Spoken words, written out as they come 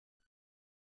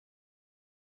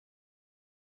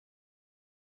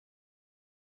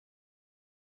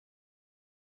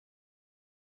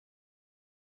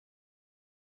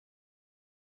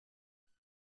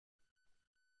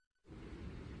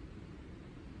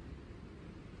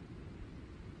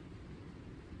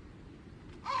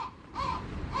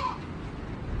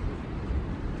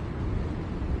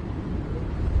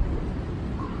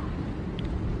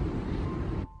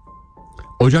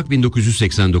Ocak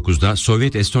 1989'da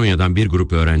Sovyet Estonya'dan bir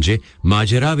grup öğrenci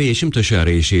macera ve yeşim taşı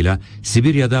arayışıyla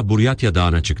Sibirya'da Buryatya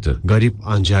Dağı'na çıktı. Garip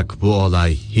ancak bu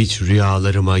olay hiç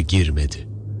rüyalarıma girmedi.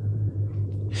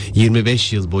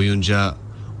 25 yıl boyunca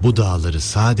bu dağları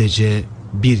sadece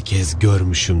bir kez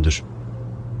görmüşümdür.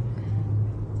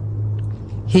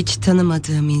 Hiç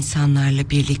tanımadığım insanlarla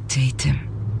birlikteydim.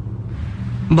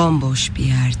 Bomboş bir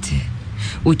yerdi.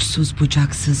 Uçsuz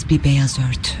bucaksız bir beyaz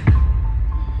örtü.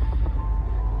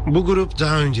 Bu grup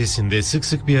daha öncesinde sık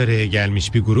sık bir araya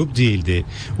gelmiş bir grup değildi.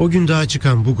 O gün dağa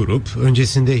çıkan bu grup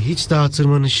öncesinde hiç dağ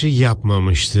tırmanışı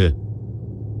yapmamıştı.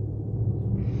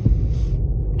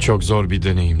 Çok zor bir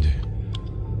deneyimdi.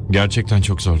 Gerçekten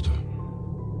çok zordu.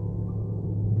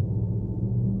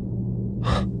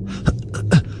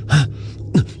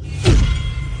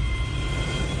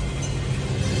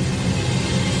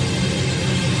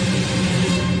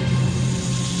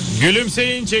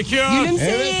 Gülümseyin çekiyor.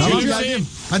 Gülümseyin. Evet, Tamam, gülümseyin. geldim.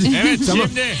 Hadi. Evet Tamam.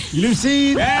 şimdi.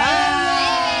 Gülümseyin.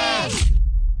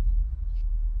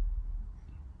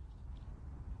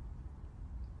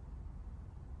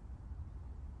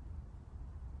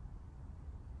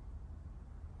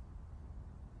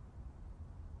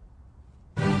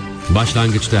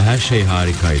 Başlangıçta her şey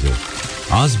harikaydı.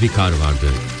 Az bir kar vardı.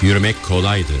 Yürümek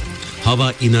kolaydı.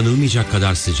 Hava inanılmayacak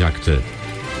kadar sıcaktı.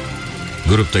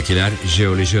 Gruptakiler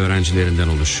jeoloji öğrencilerinden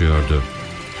oluşuyordu.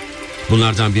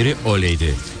 Bunlardan biri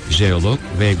Ole'ydi. Jeolog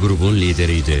ve grubun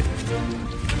lideriydi.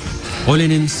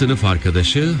 Ole'nin sınıf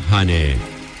arkadaşı Hane.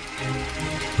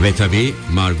 Ve tabii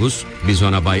Margus, biz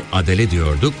ona Bay Adele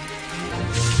diyorduk.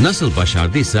 Nasıl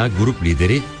başardıysa grup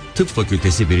lideri tıp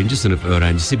fakültesi 1. sınıf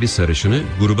öğrencisi bir sarışını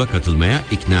gruba katılmaya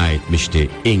ikna etmişti,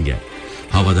 Inge.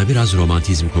 Havada biraz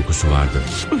romantizm kokusu vardı.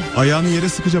 Ayağını yere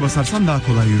sıkıca basarsan daha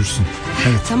kolay yürürsün.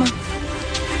 Evet, Tamam.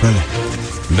 böyle.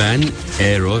 Ben,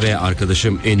 Eero ve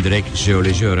arkadaşım Indirek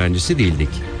jeoloji öğrencisi değildik.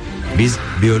 Biz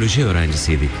biyoloji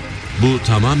öğrencisiydik. Bu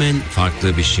tamamen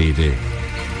farklı bir şeydi.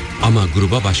 Ama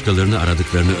gruba başkalarını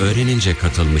aradıklarını öğrenince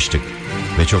katılmıştık.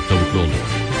 Ve çok da mutlu olduk.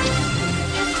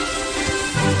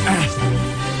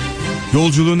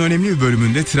 Yolculuğun önemli bir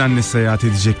bölümünde trenle seyahat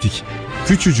edecektik.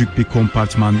 Küçücük bir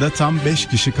kompartmanda tam 5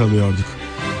 kişi kalıyorduk.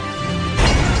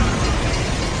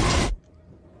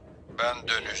 Ben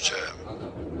döneceğim.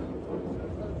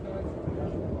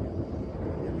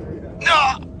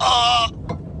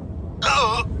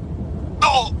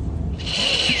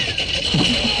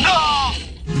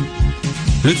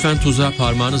 Lütfen tuzağa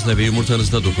parmağınızla ve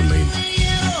yumurtanızla dokunmayın.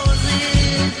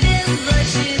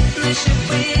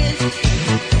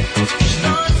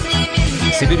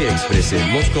 Sibirya Ekspresi,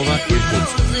 Moskova,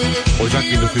 Irkutsk, Ocak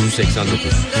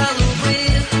 1989.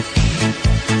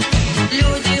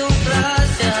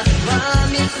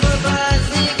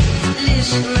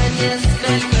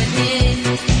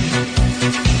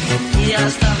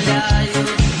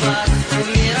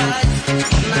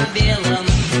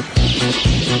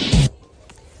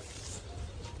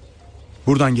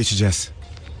 Buradan geçeceğiz.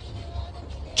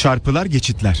 Çarpılar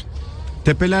geçitler.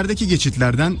 Tepelerdeki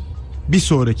geçitlerden bir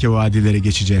sonraki vadilere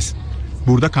geçeceğiz.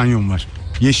 Burada kanyon var.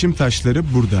 Yeşim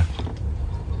taşları burada.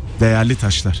 Değerli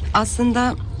taşlar.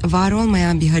 Aslında var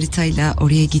olmayan bir haritayla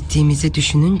oraya gittiğimizi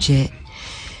düşününce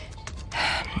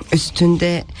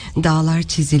üstünde dağlar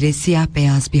çizili siyah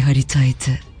beyaz bir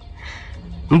haritaydı.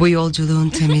 Bu yolculuğun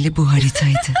temeli bu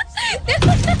haritaydı.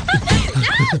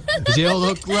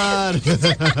 Jeologlar.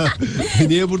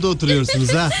 Niye burada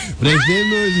oturuyorsunuz ha? Brejnev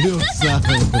mi öldü yoksa?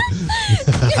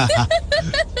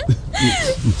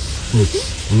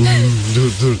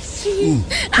 Dur.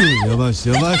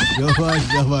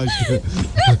 Yavaş.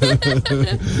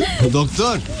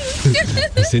 Doktor.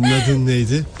 Senin adın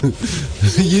neydi?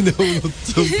 Yine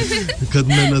unuttum.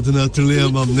 Kadınların adını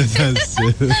hatırlayamam nedense.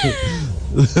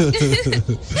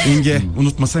 İnge,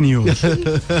 unutmasan iyi olur.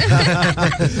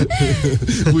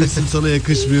 Bu isim sana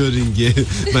yakışmıyor Inge.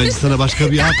 Bence sana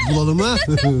başka bir ad bulalım ha.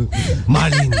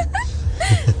 Marlin.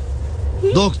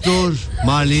 Doktor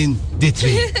Marlin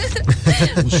Ditri.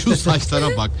 Şu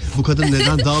saçlara bak. Bu kadın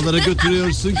neden dağlara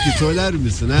götürüyorsun ki, söyler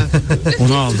misin ha?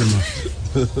 Onu aldırma.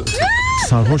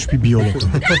 Sarhoş bir biyolog.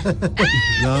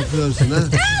 Ne yapıyorsun ha?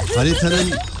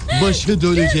 Haritanın başı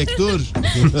dönecek, dur.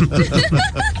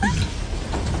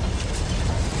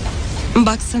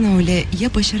 Baksana öyle,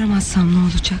 ya başaramazsam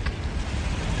ne olacak?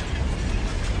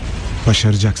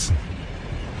 Başaracaksın.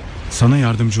 Sana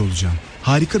yardımcı olacağım.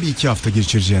 Harika bir 2 hafta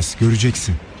geçireceğiz.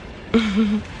 Göreceksin.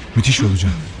 Müthiş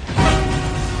olacak.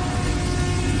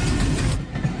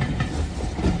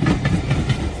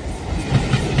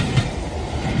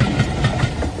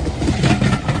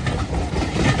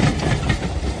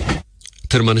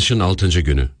 Tırmanışın 6.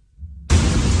 günü.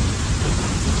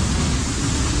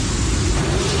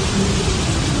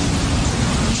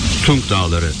 Tunk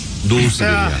Dağları, Doğu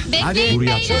Sibirya. Bekleyin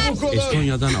Buryatya, beyler.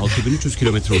 Estonya'dan 6300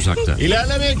 kilometre uzakta.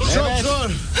 İlerlemek çok zor.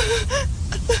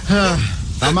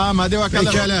 Tamam hadi bakalım.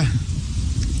 Pekala.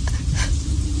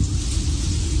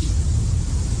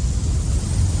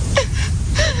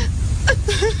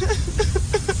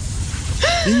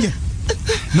 İnge.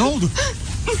 Ne oldu?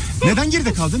 Neden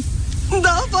geride kaldın?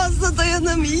 Daha fazla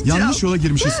dayanamayacağım. Yanlış yola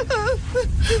girmişiz.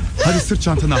 Hadi sırt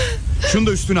çantanı al. Şunu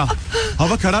da üstüne al.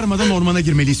 Hava kararmadan ormana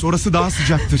girmeliyiz. Orası daha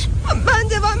sıcaktır. Ben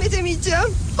devam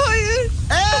edemeyeceğim. Hayır.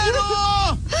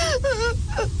 Ero!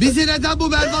 Bizi neden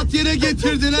bu berbat yere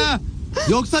getirdin ha?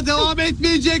 Yoksa devam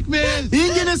etmeyecek miyiz?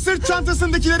 İnge'nin sırt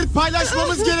çantasındakileri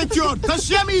paylaşmamız gerekiyor.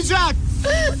 Taşıyamayacak.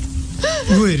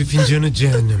 Bu herifin canı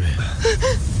cehenneme.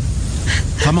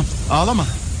 Tamam ağlama.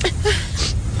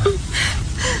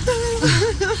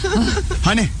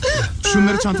 Hani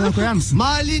şunları çantana koyar mısın?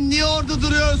 Malin niye orada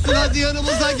duruyorsun? Hadi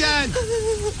yanımıza gel.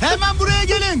 Hemen buraya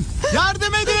gelin.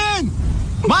 Yardım edin.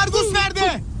 Margus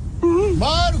nerede?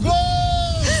 Margus!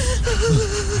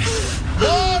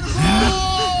 Margus!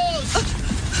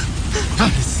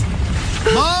 Kahretsin.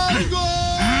 Margus!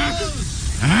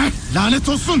 Lanet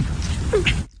olsun.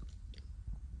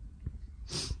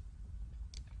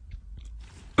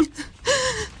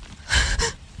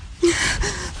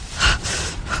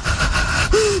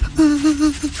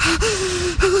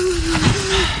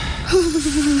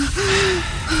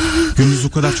 Gündüz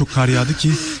o kadar çok kar yağdı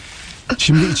ki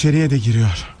şimdi içeriye de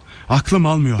giriyor. Aklım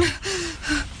almıyor.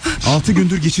 6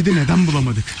 gündür geçidi neden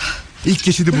bulamadık? İlk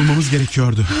geçidi bulmamız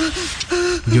gerekiyordu.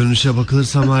 Görünüşe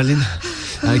bakılırsa Malin,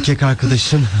 erkek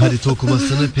arkadaşın harita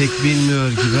okumasını pek bilmiyor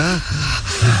gibi ha?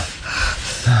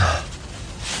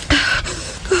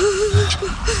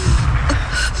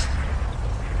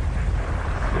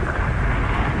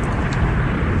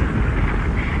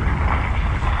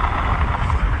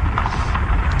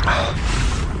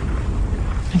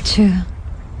 Tüh.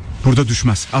 Burada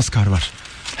düşmez, az kar var.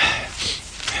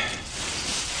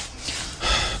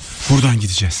 Buradan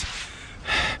gideceğiz.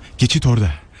 Geçit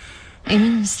orada.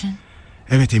 Emin misin?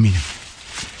 Evet eminim.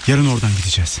 Yarın oradan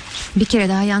gideceğiz. Bir kere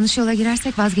daha yanlış yola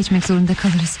girersek vazgeçmek zorunda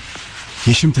kalırız.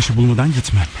 Yeşim taşı bulmadan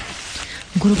gitmem.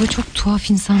 Gruba çok tuhaf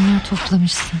insanlar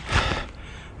toplamışsın.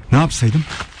 Ne yapsaydım?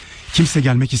 Kimse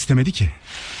gelmek istemedi ki.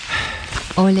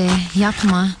 Ole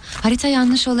yapma. Harita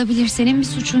yanlış olabilir. Senin bir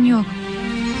suçun yok.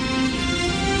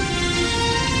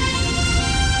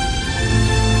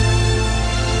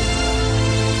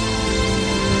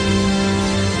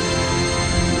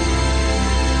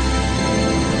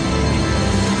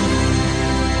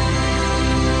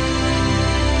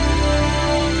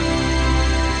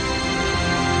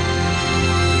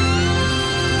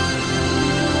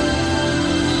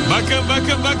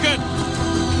 Bakın.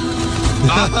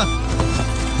 Ah.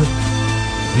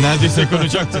 Neredeyse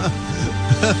konuşacaktım.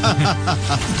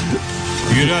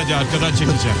 Yürü hadi, arkadan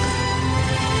çekeceğim.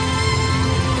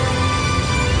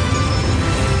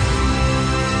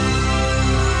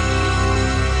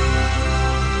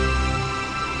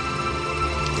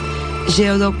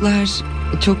 Jeologlar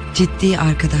çok ciddi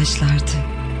arkadaşlardı.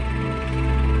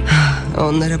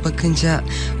 Onlara bakınca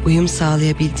uyum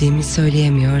sağlayabildiğimi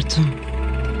söyleyemiyordum.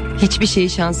 Hiçbir şeyi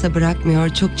şansa bırakmıyor,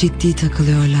 çok ciddi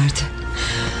takılıyorlardı.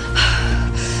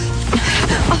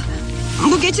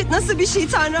 Bu geçit nasıl bir şey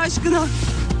Tanrı aşkına?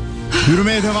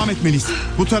 Yürümeye devam etmeliyiz.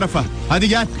 Bu tarafa. Hadi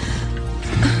gel.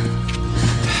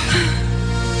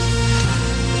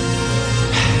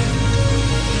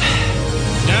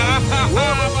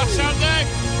 Başardık.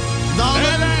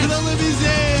 Dağların Evet. kralı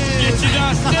bizi. Geçidi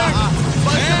açtık.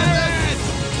 Başardık. Evet.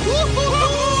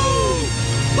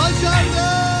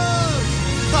 Başardık.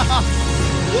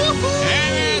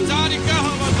 Evet, harika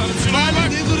hava tanım. Şuna bak.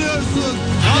 Malin ne duruyorsun?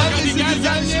 Hadi Neredesin? gel,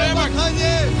 Güzelliğe şuraya bak bak.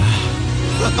 hadi.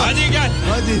 Hadi gel.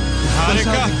 Hadi.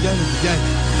 Harika. Başardık, gel.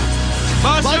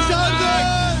 Başardık.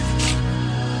 Başardık.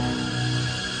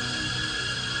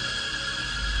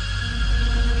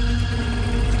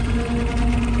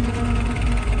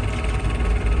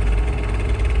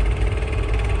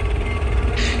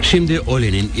 Şimdi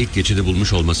Ole'nin ilk geçidi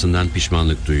bulmuş olmasından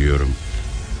pişmanlık duyuyorum.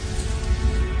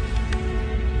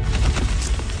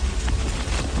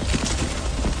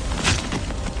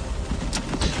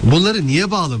 Bunları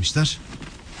niye bağlamışlar?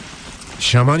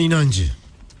 Şaman inancı.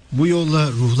 Bu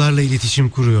yolla ruhlarla iletişim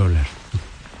kuruyorlar.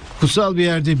 Kutsal bir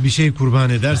yerde bir şey kurban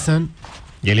edersen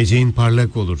geleceğin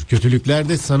parlak olur. Kötülükler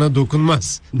de sana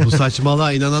dokunmaz. Bu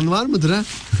saçmalığa inanan var mıdır ha?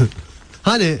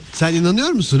 Hani sen inanıyor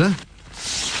musun ha?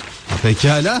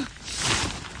 Pekala.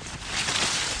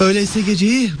 Öyleyse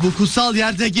geceyi bu kutsal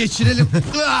yerde geçirelim.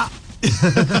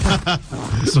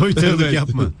 Soytarılık Evet.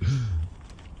 yapma.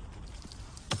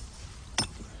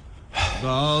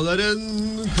 Dağların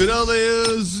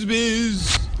kralıyız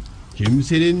biz.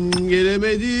 Kimsenin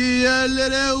gelemediği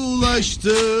yerlere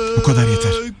ulaştık. Bu kadar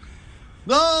yeter.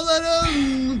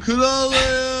 Dağların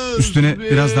kralıyız. Üstüne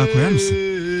biraz daha koyar mısın?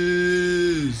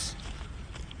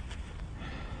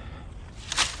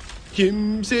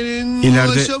 Kimsenin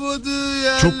İleride ulaşamadığı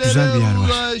yerlere çok güzel bir yer var.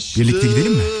 ulaştık. Birlikte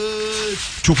gidelim mi?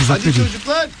 Çok uzakta Hadi değil.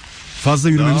 çocuklar. Fazla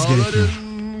yürümemiz gerekmiyor.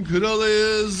 Dağların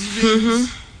kralıyız biz.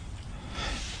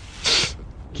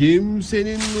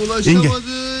 Kimsenin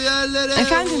ulaşamadığı yerlere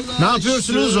Efendim? ulaştık. Ne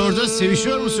yapıyorsunuz orada?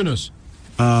 Sevişiyor musunuz?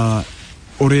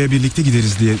 Oraya birlikte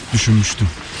gideriz diye düşünmüştüm.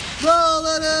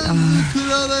 Dağların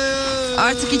kralıyız.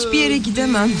 Artık hiçbir yere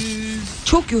gidemem.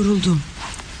 Çok yoruldum.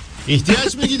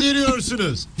 İhtiyaç mı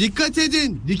gideriyorsunuz? Dikkat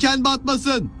edin, diken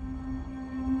batmasın.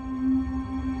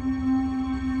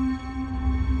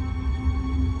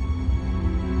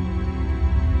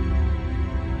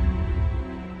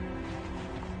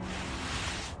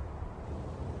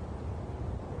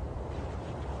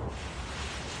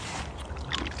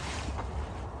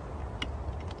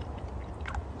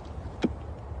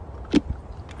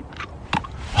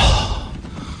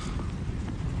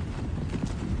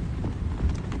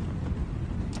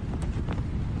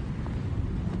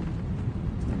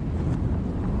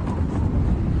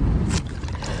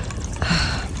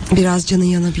 Biraz canın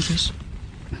yanabilir.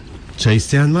 Çay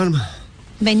isteyen var mı?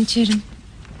 Ben içerim.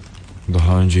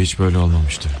 Daha önce hiç böyle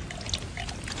olmamıştı.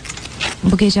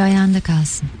 Bu gece ayağında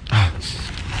kalsın.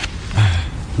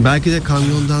 Belki de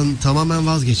kamyondan tamamen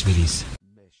vazgeçmeliyiz.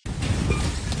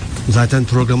 Zaten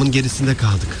programın gerisinde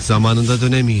kaldık. Zamanında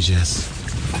dönemeyeceğiz.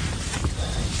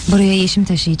 Buraya yeşim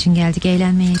taşı için geldik,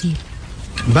 eğlenmeye değil.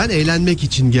 Ben eğlenmek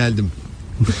için geldim.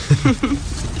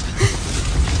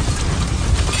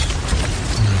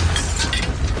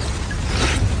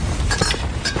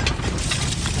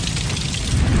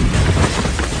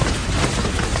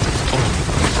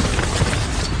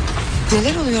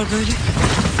 Neler oluyor böyle?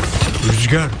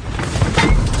 Rüzgar.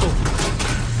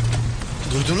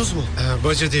 Duydunuz mu?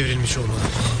 Baca devrilmiş olmalı.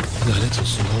 Lanet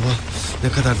olsun baba.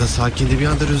 Ne kadar da sakindi, bir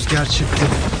anda rüzgar çıktı.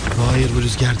 Hayır, bu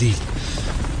rüzgar değil.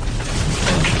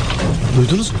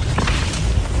 Duydunuz mu?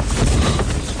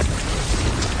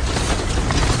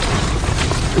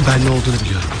 Ben ne olduğunu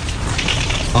biliyorum.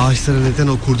 Ağaçlara neden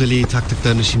o kurdeleyi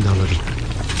taktıklarını şimdi anladım.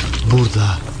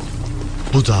 Burada,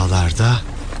 bu dağlarda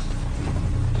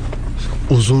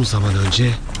uzun zaman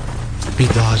önce bir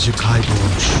dağcı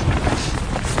kaybolmuş.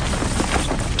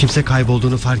 Kimse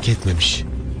kaybolduğunu fark etmemiş.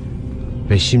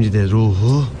 Ve şimdi de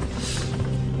ruhu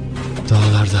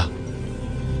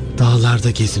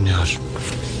dağlarda geziniyor.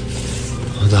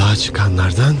 Dağa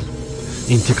çıkanlardan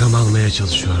intikam almaya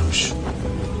çalışıyormuş.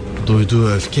 Duyduğu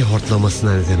öfke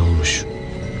hortlamasına neden olmuş.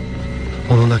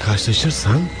 Onunla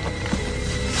karşılaşırsan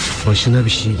başına bir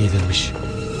şey gelirmiş.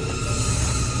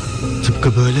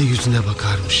 Tıpkı böyle yüzüne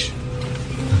bakarmış.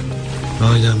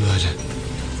 Aynen böyle.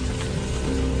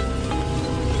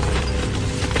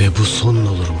 Ve bu sonun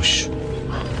olurmuş.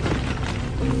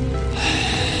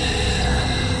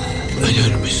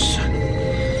 Ölürmüşsün.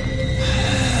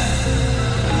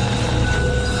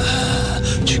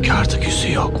 Çünkü artık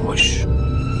yüzü yokmuş.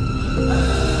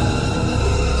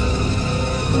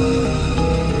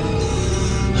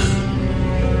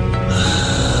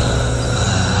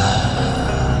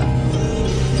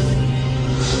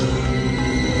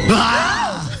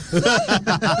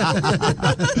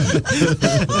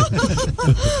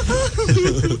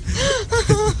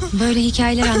 Böyle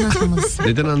hikayeler anlatmamalısın.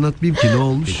 Neden anlatmayayım ki, ne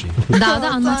olmuş? Dağda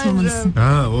anlatmamalısın.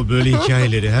 O böyle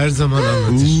hikayeleri her zaman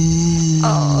anlatır.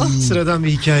 Sıradan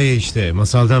bir hikaye işte.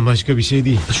 Masaldan başka bir şey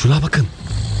değil. Şuna bakın.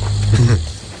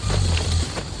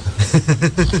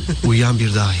 Uyuyan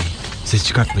bir dahi. Ses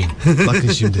çıkartmayın.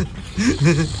 Bakın şimdi.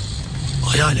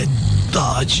 Hayalet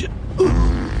dağcı.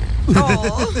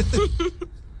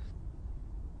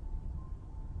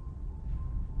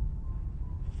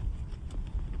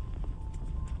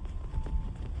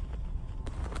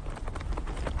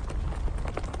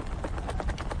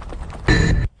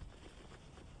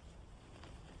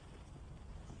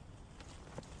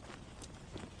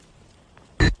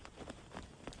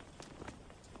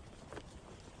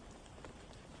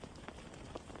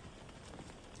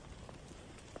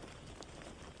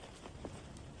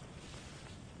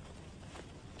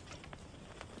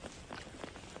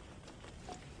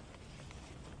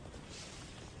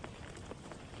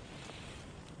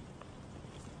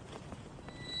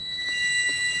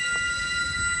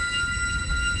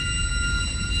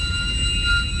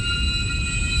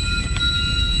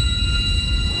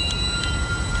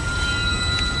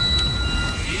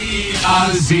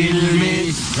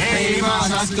 Azilmiş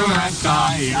eyvana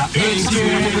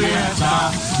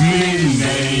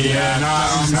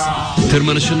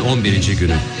Tırmanışın 11.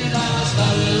 günü.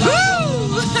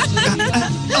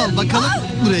 Al bakalım,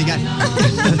 buraya gel.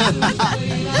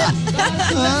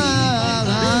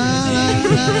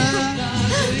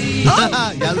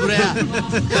 Gel buraya.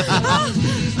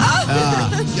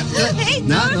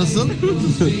 Nasıl?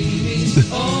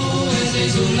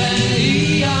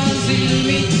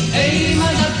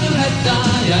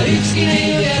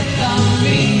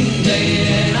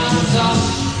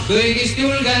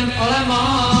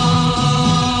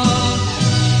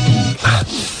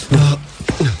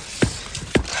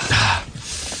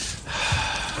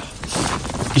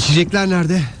 İçecekler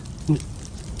nerede?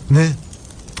 Ne?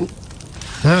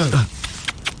 Ha,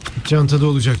 çantada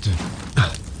olacaktı.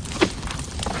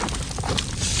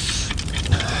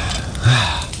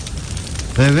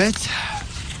 Evet.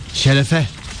 Şerefe.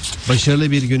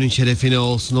 Başarılı bir günün şerefine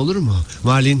olsun, olur mu?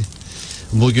 Marlin,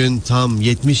 bugün tam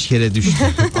 70 kere düştü.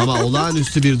 Ama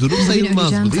olağanüstü bir durum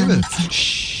sayılmaz bu, değil mi?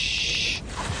 Şşş.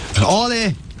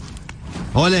 Ole.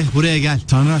 Ole, buraya gel.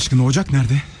 Tanrı aşkına ocak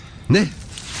nerede? Ne?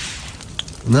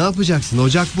 Ne yapacaksın?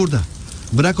 Ocak burada.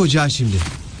 Bırak ocağı şimdi.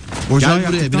 Ocağı Gel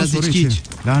buraya, yaktıktan biraz sonra içki içerim. iç.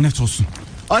 Lanet olsun.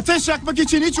 Ateş yakmak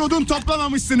için hiç odun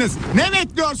toplamamışsınız. Ne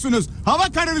bekliyorsunuz?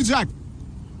 Hava kararacak.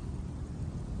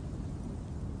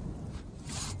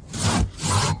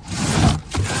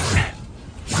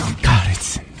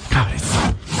 Kahretsin. Kahretsin.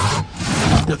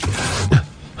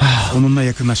 Onunla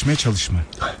yakınlaşmaya çalışma.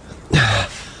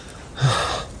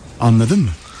 Anladın mı?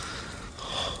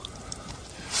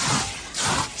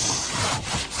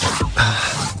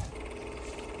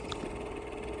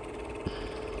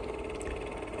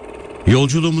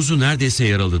 Yolculuğumuzu neredeyse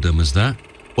yaraladığımızda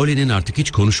Ole'nin artık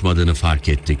hiç konuşmadığını fark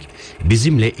ettik.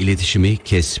 Bizimle iletişimi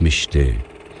kesmişti.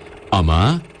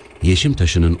 Ama yeşim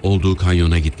taşının olduğu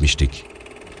kanyona gitmiştik.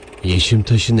 Yeşim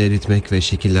taşını eritmek ve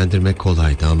şekillendirmek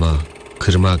kolaydı ama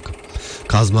kırmak...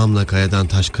 Kazmamla kayadan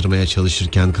taş kırmaya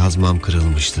çalışırken kazmam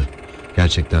kırılmıştı.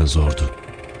 Gerçekten zordu.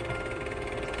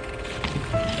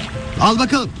 Al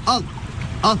bakalım, al.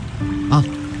 Al. Al.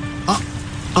 Al.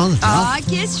 Al. Aa,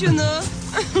 kes şunu.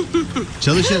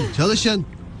 Çalışın, çalışın.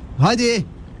 Hadi.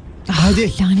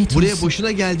 Hadi. Lanet Buraya olsun.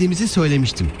 boşuna geldiğimizi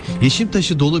söylemiştim. Yeşim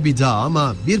taşı dolu bir dağ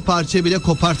ama bir parça bile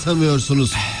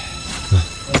kopartamıyorsunuz.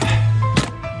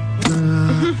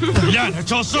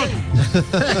 Lanet olsun.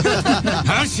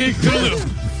 Her şey kırılıyor.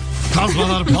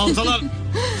 Kazmalar, baltalar,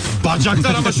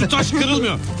 bacaklar ama şu taş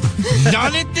kırılmıyor.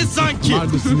 Lanetli sanki.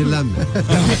 Vardır, sinirlenme.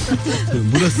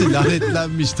 Burası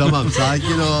lanetlenmiş, tamam,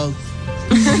 sakin ol.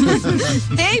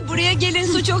 Hey, buraya gelin,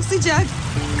 su çok sıcak.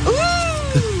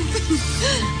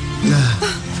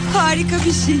 Harika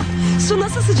bir şey. Su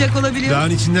nasıl sıcak olabiliyor? Dağın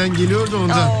içinden geliyordu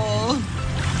ondan. Oo,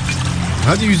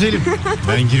 Hadi yüzelim.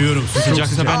 Ben giriyorum. Su çok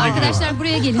Sıcaksa sıcak. ben de girerim. Arkadaşlar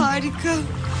buraya gelin. harika.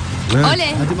 Evet,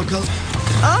 Oley. hadi bakalım.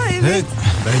 Aa, evet. Evet,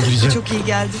 ben gireceğim. Çok iyi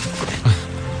geldi.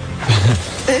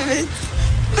 Evet.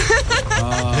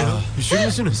 Üşür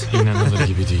müsünüz? İnanılır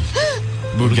gibi değil.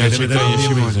 Bu gerçekten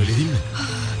yeşim olamayız, Ole. öyle değil mi?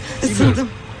 Isındım.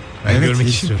 Ben Evet, görmek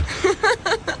yeşim. istiyorum.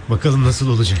 Bakalım nasıl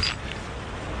olacak.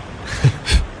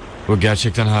 Bu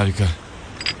gerçekten harika.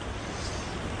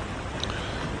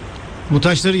 Bu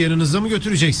taşları yanınızda mı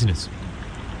götüreceksiniz?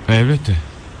 Elbette.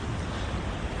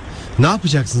 Ne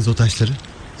yapacaksınız o taşları?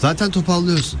 Zaten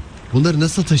topallıyorsun. Bunları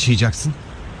nasıl taşıyacaksın?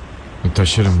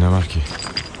 Taşırım, ne var ki?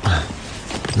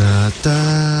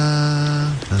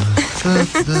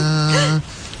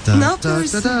 Ne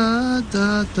yapıyorsun?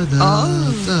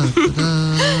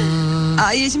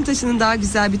 Aa, yeşim taşının daha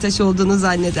güzel bir taş olduğunu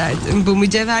zannederdim. Bu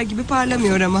mücevher gibi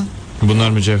parlamıyor ama. Bunlar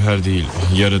mücevher değil,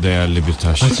 yarı değerli bir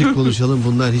taş. Açık konuşalım,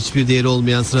 bunlar hiçbir değeri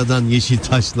olmayan sıradan yeşil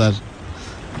taşlar.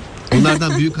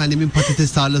 Bunlardan büyük annemin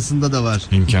patates tarlasında da var.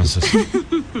 İmkansız.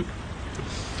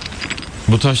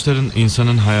 Bu taşların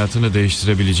insanın hayatını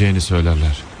değiştirebileceğini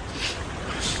söylerler.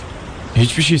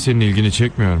 Hiçbir şey senin ilgini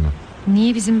çekmiyor mu?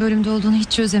 Niye bizim bölümde olduğunu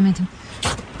hiç çözemedim.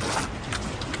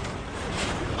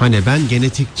 Hani ben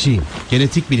genetikçiyim,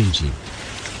 genetik bilimciyim.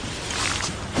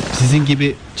 Sizin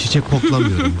gibi çiçek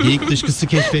koklamıyorum, geyik dışkısı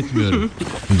keşfetmiyorum.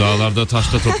 Dağlarda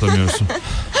taş da toplamıyorsun.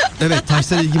 Evet,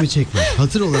 taşlar ilgimi çekmez.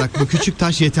 Hatır olarak bu küçük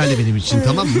taş yeterli benim için,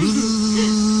 tamam mı?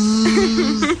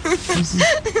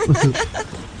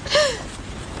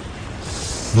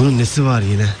 Bunun nesi var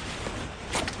yine?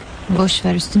 Boş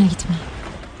ver, üstüne gitme.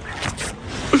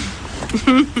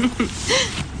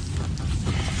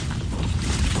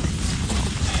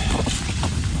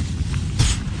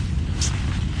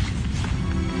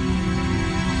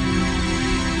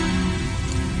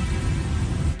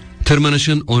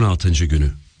 Tırmanışın 16.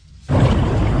 günü.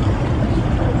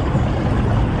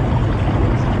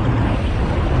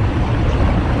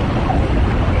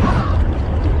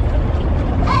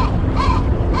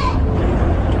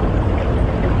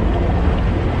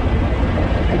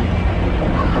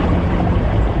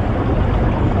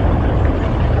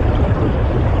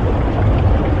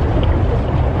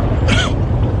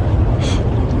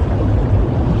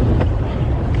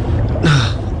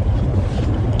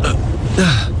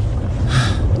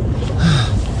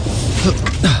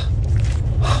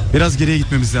 Biraz geriye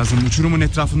gitmemiz lazım. Uçurumun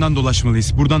etrafından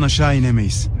dolaşmalıyız. Buradan aşağı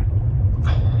inemeyiz.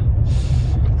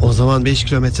 O zaman 5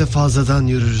 kilometre fazladan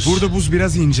yürürüz. Burada buz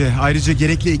biraz ince. Ayrıca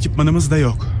gerekli ekipmanımız da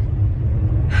yok.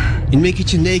 İnmek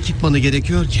için ne ekipmanı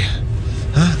gerekiyor ki?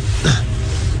 Ha?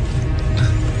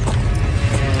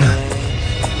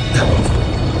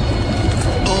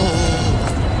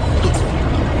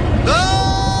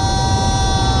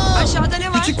 Aşağıda ne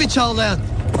var? Küçük bir çağlayan.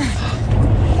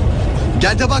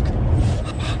 Gel de bak.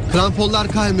 Kramponlar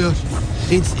kaymıyor.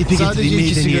 İpi Sadece getireyim,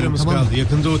 2 deneyelim, sigaramız tamam mı? kaldı.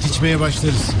 Yakında ot içmeye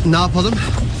başlarız. Ne yapalım?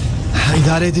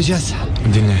 İdare edeceğiz.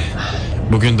 Dinle.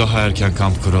 Bugün daha erken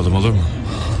kamp kuralım, olur mu?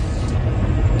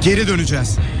 Geri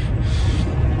döneceğiz.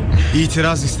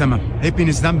 İtiraz istemem.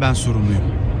 Hepinizden ben sorumluyum.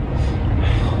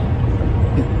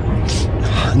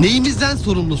 Neyimizden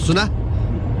sorumlusun ha?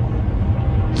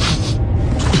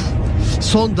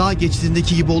 Son dağ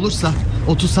geçtiğindeki gibi olursa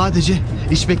otu sadece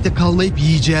içmekte kalmayıp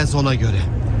yiyeceğiz ona göre.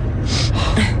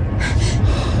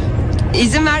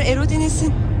 İzin ver Ero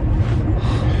denesin.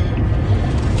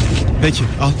 Peki,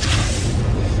 al.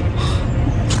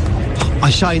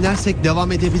 Aşağı inersek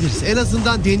devam edebiliriz. En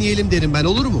azından deneyelim derim ben,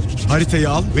 olur mu? Haritayı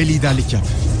al ve liderlik yap.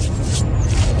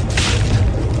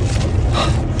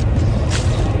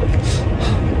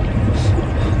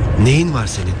 Neyin var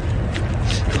senin?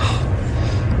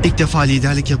 İlk defa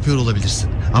liderlik yapıyor olabilirsin.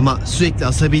 Ama sürekli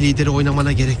asabi lideri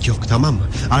oynamana gerek yok, tamam mı?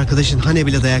 Arkadaşın hani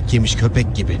bile dayak yemiş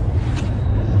köpek gibi.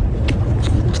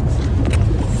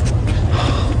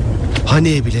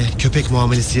 Hani'ye bile köpek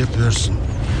muamelesi yapıyorsun.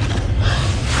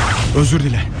 Özür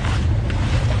dile.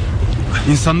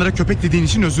 İnsanlara köpek dediğin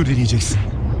için özür dileyeceksin.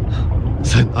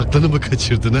 Sen aklını mı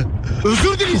kaçırdın ha?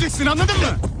 Özür dileyeceksin, anladın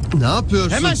mı? Ne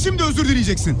yapıyorsun? Hemen şimdi özür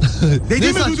dileyeceksin.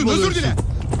 Dediğimi duydun, saçmalıyorsun? özür dile.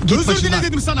 Git Özür başımdan. dile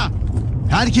dedim sana.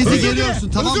 Herkesi Özür geliyorsun,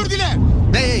 dile. tamam mı? Özür dile.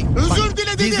 Hey, Özür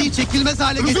dile dedim. Geziyi çekilmez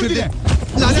hale Özür getirdi. dile.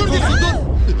 Lanet Özür dile. olsun,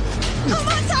 dur.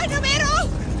 Aman tanrım Ero.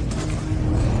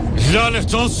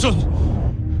 Lanet olsun.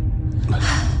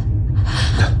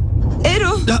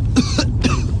 Ero.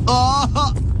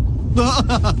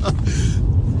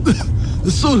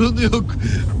 Sorun yok.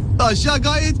 Aşağı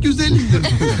gayet güzelimdir.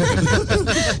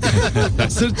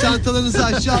 Sırt çantalarınızı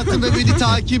aşağı atın ve beni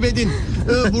takip edin.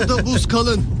 Burada buz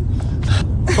kalın.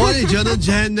 Oley canın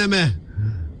cehenneme.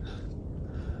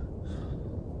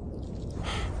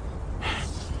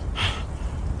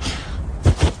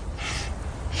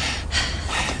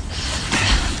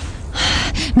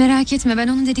 Merak etme, ben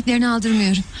onun dediklerini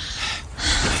aldırmıyorum.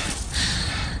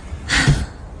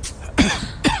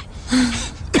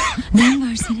 Neyin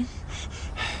var senin?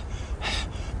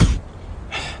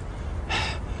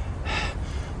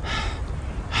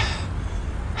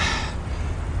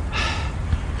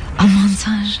 Aman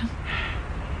tanrım.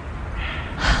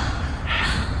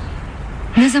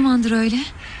 Ne zamandır öyle?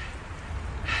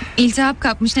 İltihap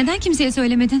kapmış. Neden kimseye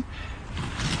söylemedin?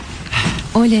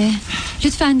 Ole,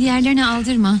 lütfen diğerlerini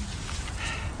aldırma.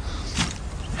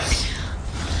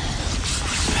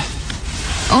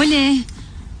 Ole.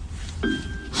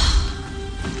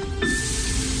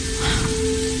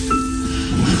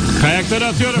 Kayakları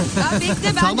atıyorum. Bekle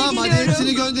ben Tamam, de hadi geliyorum.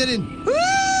 hepsini gönderin.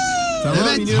 Tamam,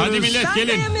 Evet. iniyoruz. Hadi millet Ben gelin.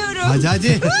 dayanamıyorum. Hadi.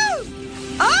 Hadi.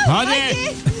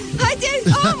 Hadi.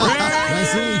 Ben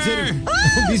seni iterim.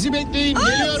 Bizi bekleyin.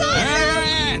 Geliyorum.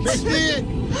 Evet. Bekleyin.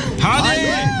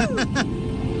 Hadi.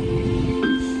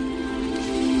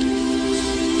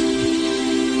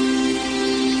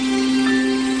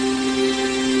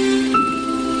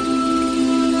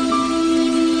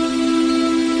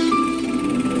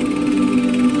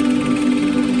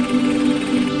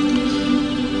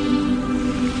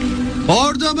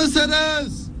 Orada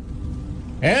mısınız?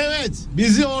 Evet.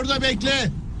 Bizi orada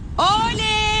bekle.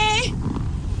 Oley.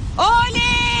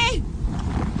 Oley.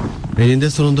 Eninde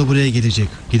sonunda buraya gelecek.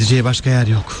 Gideceği başka yer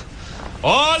yok.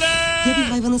 Oley! Ya bir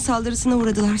hayvanın saldırısına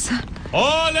uğradılarsa?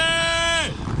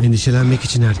 Oley! Endişelenmek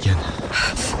için erken.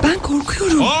 Ben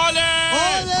korkuyorum. Oley!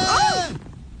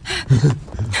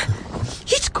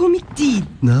 Hiç komik değil.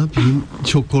 Ne yapayım?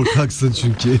 Çok korkaksın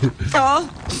çünkü. Aa,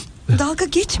 dalga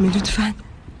geçme lütfen.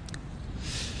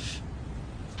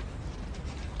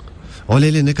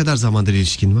 Ole'yle ne kadar zamandır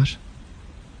ilişkin var?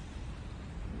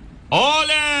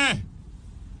 Oley!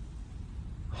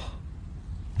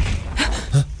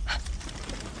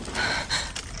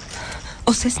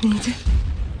 O ses neydi?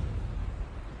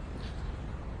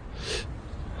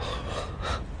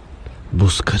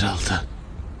 Buz kırıldı.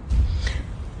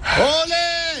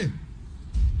 Oley!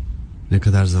 Ne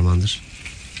kadar zamandır?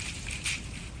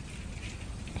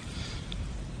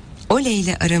 Oley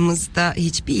ile aramızda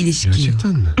hiçbir ilişki Gerçekten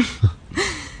yok. mi?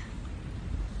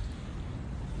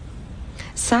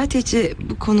 Sadece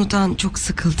bu konudan çok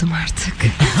sıkıldım artık.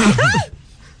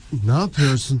 Ne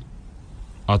yapıyorsun?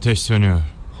 Ateş sönüyor.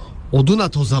 Odun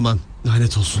at o zaman.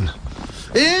 Lanet olsun.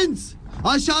 İns!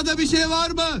 Aşağıda bir şey var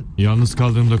mı? Yalnız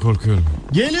kaldığımda korkuyorum.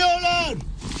 Geliyorlar!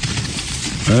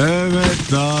 Evet,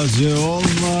 dağcı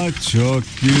olmak çok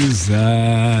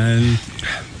güzel.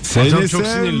 Seni Adam çok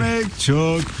sevmek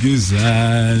çok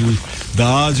güzel.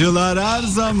 Dağcılar her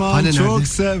zaman Hani çok nerede?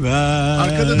 sever.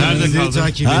 Arkada Nerede bizi kaldın?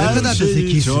 takip edin. Ne Her kadar da şeyi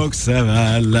zekisin. çok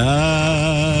severler.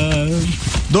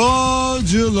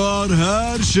 Dağcılar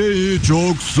her şeyi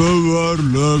çok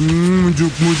severler.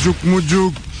 Mucuk mucuk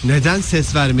mucuk. Neden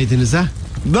ses vermediniz ha?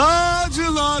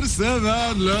 Dağcılar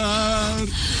severler.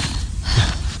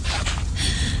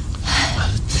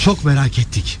 Çok merak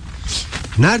ettik.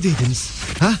 Neredeydiniz?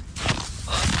 Ha?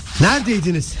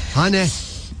 Neredeydiniz? Hani?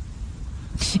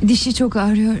 Dişi çok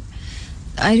ağrıyor.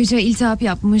 Ayrıca iltihap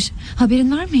yapmış.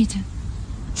 Haberin var mıydı?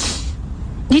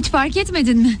 Hiç fark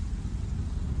etmedin mi?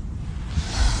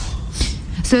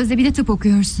 Sözde bir de tıp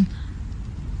okuyorsun.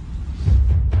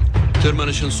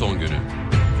 Tırmanışın son günü.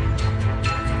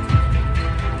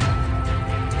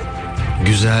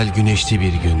 Güzel güneşli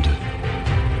bir gündü.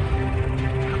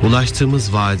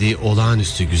 Ulaştığımız vadi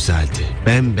olağanüstü güzeldi.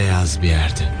 Bembeyaz bir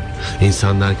yerdi.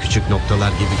 İnsanlar küçük noktalar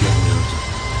gibi görünüyordu.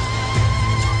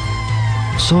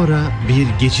 Sonra bir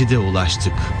geçide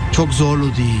ulaştık. Çok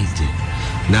zorlu değildi.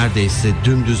 Neredeyse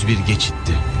dümdüz bir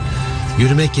geçitti.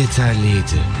 Yürümek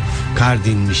yeterliydi. Kar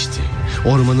dinmişti.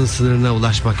 Ormanın sınırına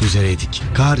ulaşmak üzereydik.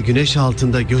 Kar güneş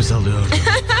altında göz alıyordu.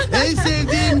 En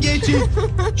sevdiğim geçit.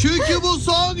 Çünkü bu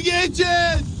son geçit.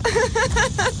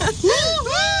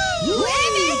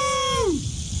 Evet.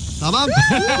 Tamam.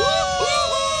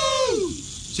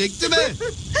 Çekti mi?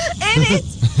 Evet.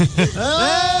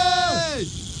 Hey!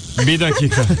 Bir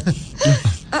dakika.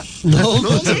 Ne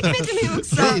oldu? Çekmedi mi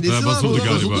yoksa? Hey, nesi var Basıldı bunun?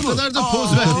 galiba. Bozuldu mu? Kadar da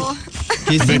poz verdik.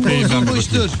 Kesin Bekleyin, ben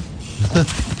bozulmuştur.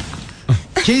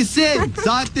 Kesin.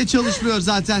 Saatte çalışmıyor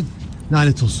zaten.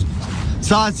 Lanet olsun.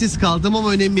 Saatsiz kaldım ama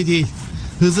önemli değil.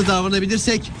 Hızlı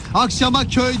davranabilirsek akşama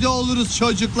köyde oluruz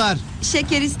çocuklar.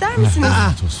 Şeker ister misiniz?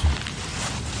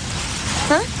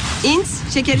 Ha? İns,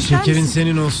 şeker ister Şekerin misin?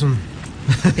 senin olsun.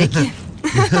 Peki.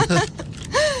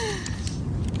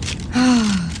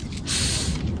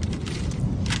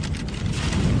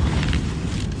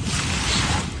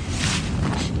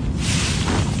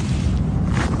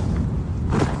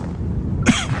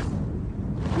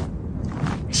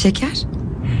 Şeker?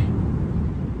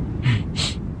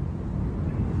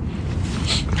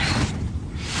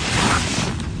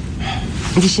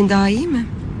 Dişin daha iyi mi?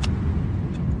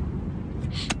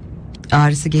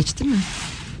 Ağrısı geçti mi?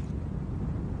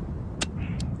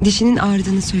 Dişinin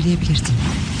ağrıdığını söyleyebilirdin.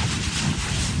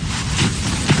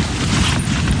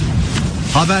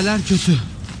 Haberler kötü.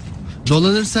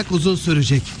 Dolanırsak uzun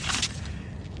sürecek.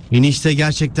 İnişte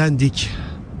gerçekten dik.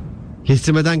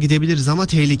 Kestirmeden gidebiliriz ama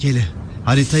tehlikeli.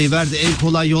 Haritayı ver de en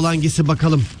kolay yol hangisi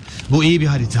bakalım. Bu iyi bir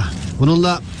harita.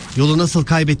 Bununla yolu nasıl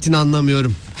kaybettiğini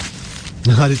anlamıyorum.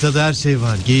 Haritada her şey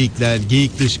var. Geyikler,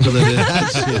 geyik dışkıları, her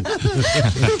şey.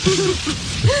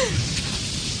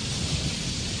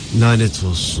 Lanet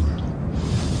olsun.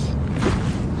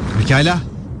 Pekala.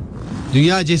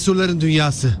 Dünya cesurların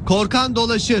dünyası. Korkan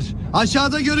dolaşır.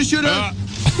 Aşağıda görüşürüz.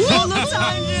 Ulu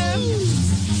Tanrım.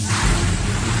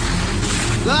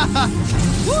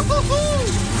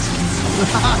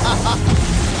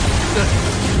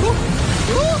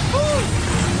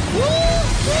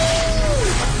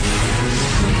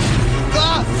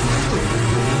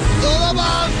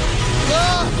 Olamaz.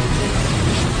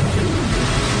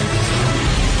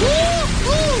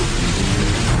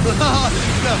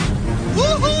 Harika.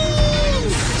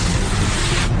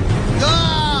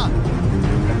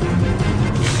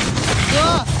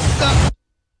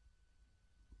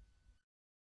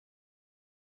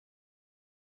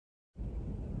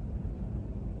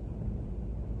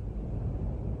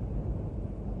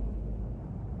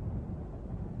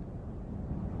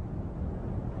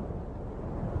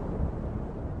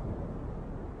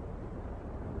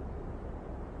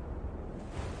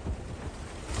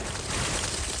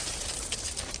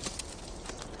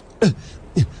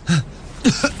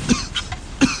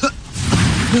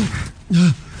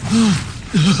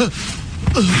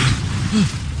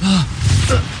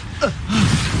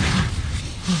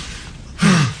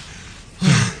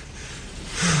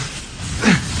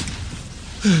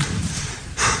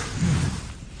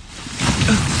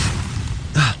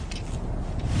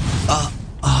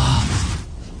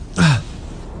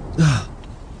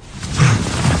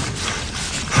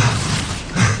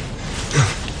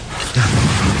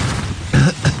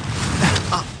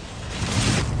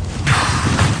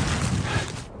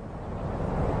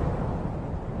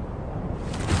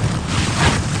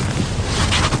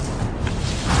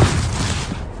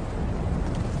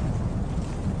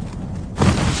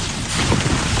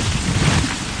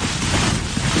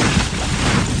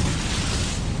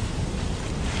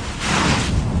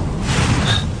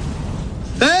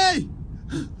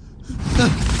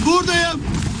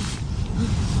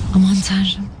 Aman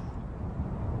tanrım.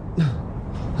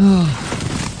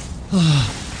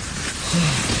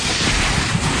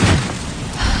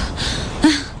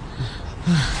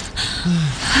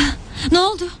 Ne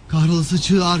oldu? Kahrolası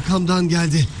çığ arkamdan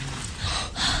geldi.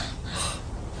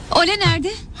 Ole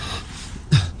nerede?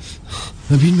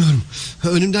 Bilmiyorum.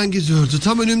 Önümden geziyordu.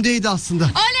 Tam önümdeydi aslında.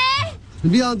 Ole!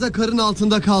 Bir anda karın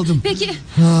altında kaldım. Peki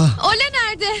Ole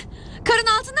nerede? Karın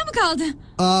altında mı kaldı?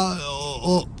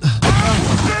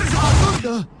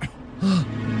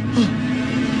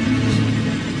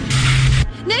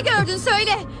 Ne gördün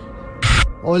söyle.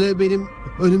 Ole benim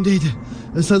önümdeydi.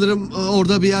 Sanırım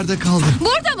orada bir yerde kaldı.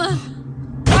 Burada mı?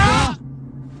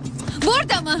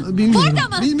 Burada mı? Bilmiyorum. Burada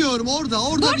mı? Bilmiyorum, orada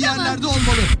Burada bir yerlerde mı?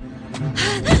 olmalı.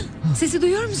 Sesi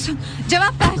duyuyor musun?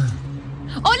 Cevap ver.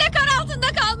 Ole kar altında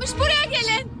kalmış, buraya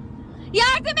gelin.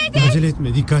 Yardım edin. Acele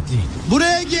etme, dikkatli.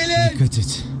 Buraya gelin. Dikkat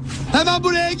et. Hemen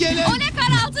buraya gelin. Ole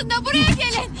kar altında, buraya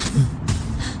gelin.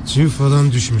 Çığ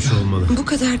falan düşmüş olmalı. Bu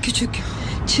kadar küçük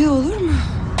çığ olur mu?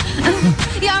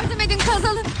 Yardım edin,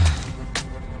 kazalım.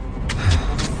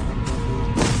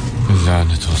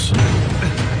 Lanet olsun.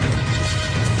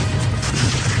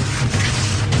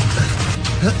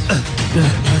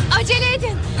 Acele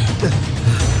edin.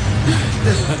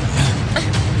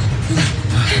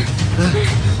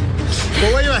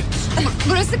 Kovayı ver.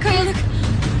 Burası kayalık.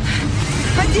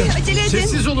 Hadi acele edin.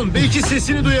 Sessiz olun, belki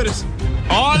sesini duyarız.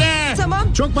 Ole!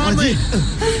 Tamam. Çok bağırmayın.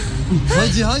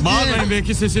 Hadi. Bağırmayın,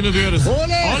 belki sesini duyarız.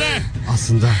 Oley! Ole!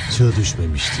 Aslında çığ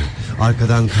düşmemişti.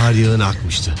 Arkadan kar yığını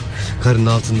akmıştı. Karın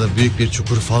altında büyük bir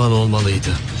çukur falan olmalıydı.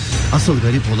 Asıl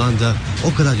garip olan da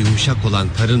o kadar yumuşak olan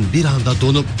karın bir anda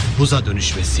donup buza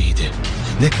dönüşmesiydi.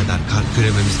 Ne kadar kar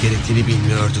kürememiz gerektiğini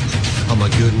bilmiyorduk. Ama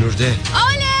görünürde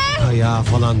Ole! kayağa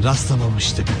falan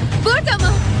rastlamamıştık. Burada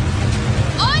mı?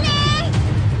 Ole!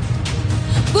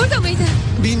 Burada mıydı?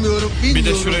 Bilmiyorum. Bir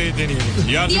de şurayı deneyelim.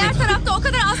 Yardım Diğer et. tarafta o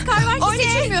kadar az kar var ki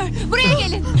seçilmiyor. Buraya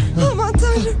gelin. Aman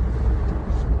tanrım.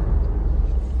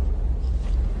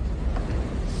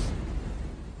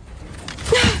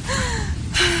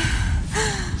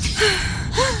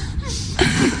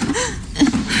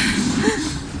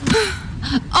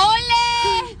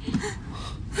 Ole!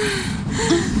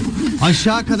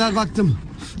 Aşağı kadar baktım.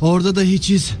 Orada da hiç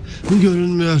iz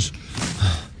görünmüyor.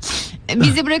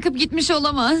 Bizi bırakıp gitmiş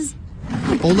olamaz.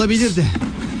 Olabilir de.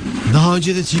 Daha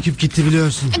önce de çekip gitti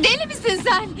biliyorsun. Deli misin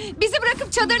sen? Bizi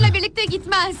bırakıp çadırla birlikte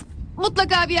gitmez.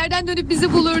 Mutlaka bir yerden dönüp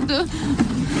bizi bulurdu.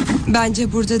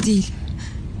 Bence burada değil.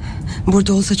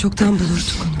 Burada olsa çoktan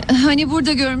bulurduk onu. Hani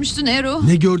burada görmüştün Ero.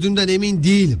 Ne gördüğümden emin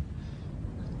değilim.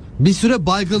 Bir süre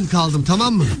baygın kaldım,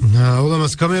 tamam mı? Ha,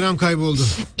 olamaz, kameram kayboldu.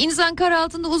 İnsan kar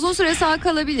altında uzun süre sağ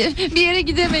kalabilir. Bir yere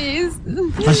gidemeyiz.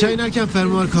 Aşağı inerken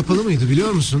fermuar kapalı mıydı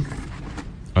biliyor musun?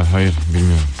 Hayır,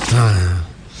 bilmiyorum.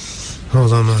 Ha,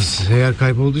 olamaz. Eğer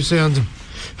kaybolduysa yandım.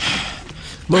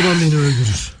 Babam beni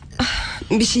öldürür.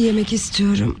 Bir şey yemek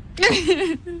istiyorum.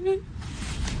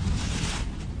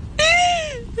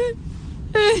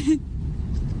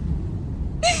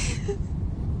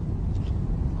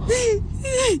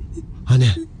 Hani?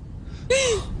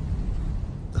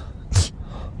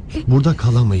 Burada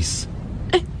kalamayız.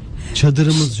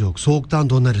 Çadırımız yok. Soğuktan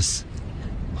donarız.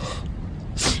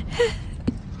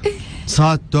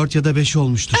 Saat 4 ya da 5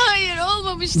 olmuştur. Hayır,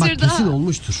 olmamıştır Bak, daha. kesin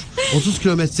olmuştur. 30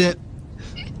 kilometre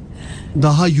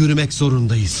daha yürümek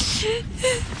zorundayız.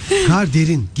 Kar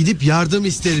derin. Gidip yardım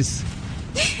isteriz.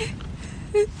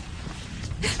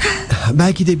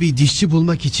 Belki de bir dişçi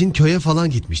bulmak için köye falan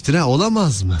gitmiştir, ha?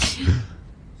 Olamaz mı?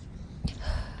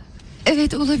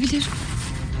 Evet, olabilir.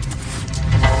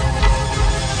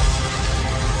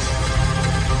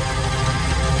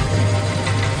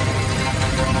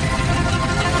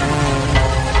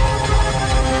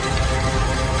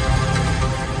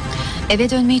 Eve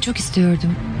dönmeyi çok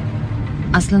istiyordum.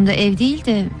 Aslında ev değil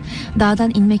de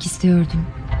dağdan inmek istiyordum.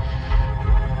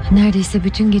 Neredeyse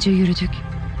bütün gece yürüdük.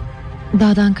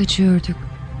 Dağdan kaçıyorduk.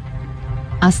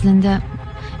 Aslında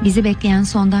bizi bekleyen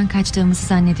sondan kaçtığımızı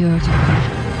zannediyorduk.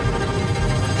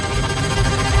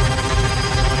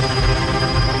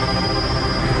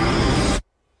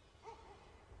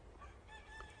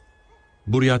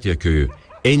 Buryatya köyü.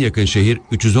 En yakın şehir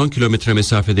 310 kilometre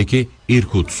mesafedeki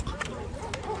Irkutsk.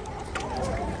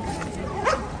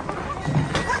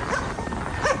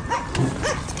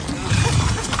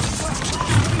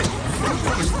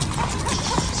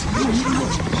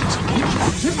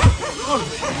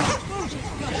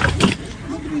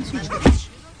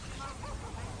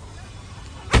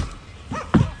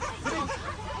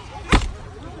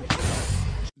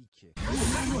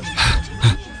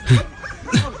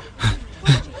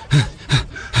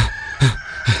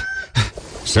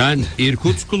 Sen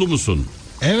İrkutskulu musun?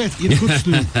 Evet,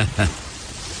 İrkutskluyum.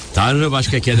 Tanrı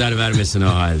başka keder vermesin o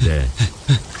halde.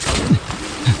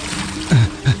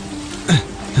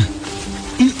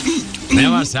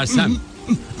 Ne var sersem?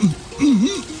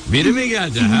 Biri mi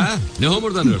geldi ha? Ne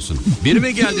homurdanıyorsun? Biri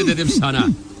mi geldi dedim sana.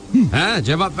 Ha,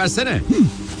 cevap versene.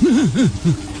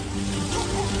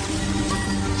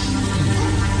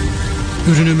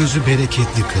 Ürünümüzü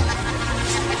bereketli kıl.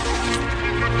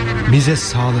 Bize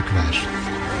sağlık ver.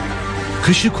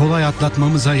 Kışı kolay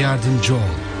atlatmamıza yardımcı ol.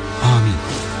 Amin.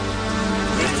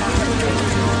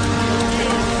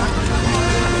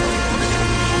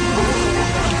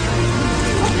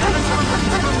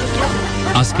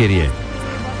 Askeriye.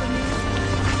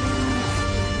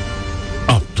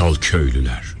 Aptal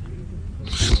köylüler.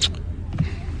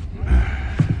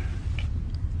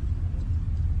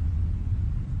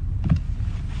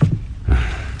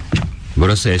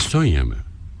 Burası Estonya mı?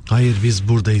 Hayır, biz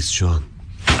buradayız şu an.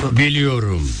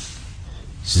 Biliyorum.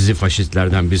 Sizi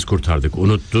faşistlerden biz kurtardık.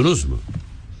 Unuttunuz mu?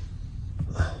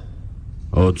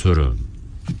 Oturun.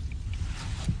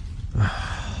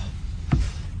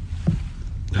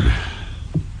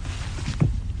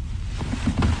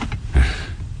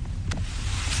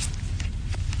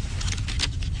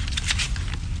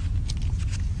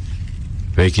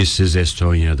 Peki siz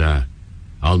Estonya'da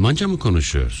Almanca mı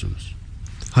konuşuyorsunuz?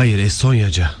 Hayır,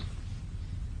 Estonyaca.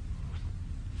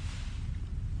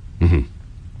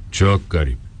 Çok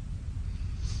garip.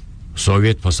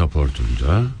 Sovyet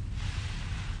pasaportunda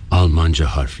Almanca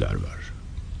harfler var.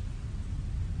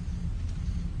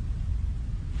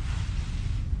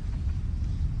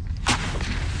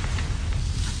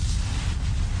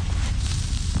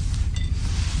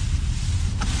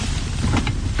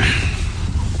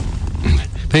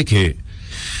 Peki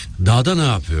dağda ne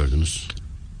yapıyordunuz?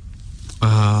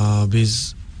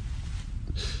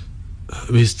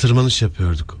 Biz tırmanış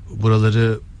yapıyorduk.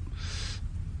 Buraları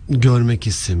görmek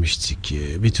istemiştik.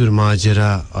 Bir tür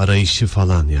macera arayışı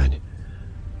falan yani.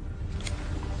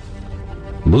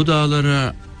 Bu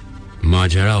dağlara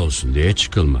macera olsun diye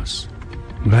çıkılmaz.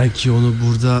 Belki onu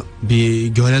burada bir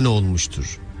gören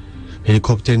olmuştur.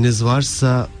 Helikopteriniz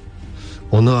varsa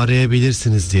onu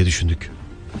arayabilirsiniz diye düşündük.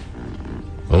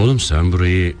 Oğlum sen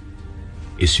burayı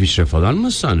İsviçre falan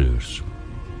mı sanıyorsun?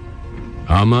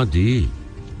 Ama değil.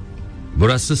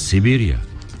 Burası Sibirya.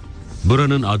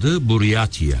 Buranın adı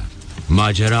Buryatya.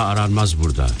 Macera aranmaz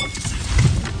burada.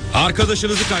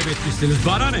 Arkadaşınızı kaybetmişsiniz.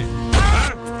 Bana ne?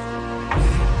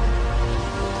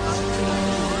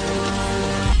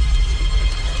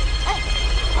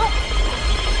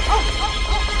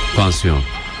 Pansiyon.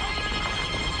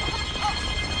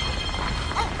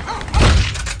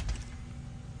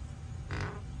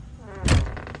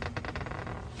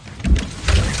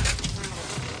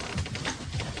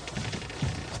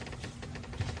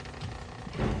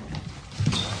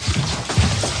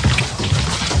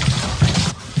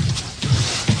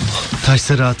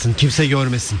 Taşları atın, kimse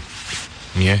görmesin.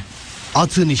 Niye?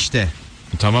 Atın işte.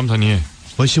 Tamam da niye?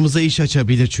 Başımıza iş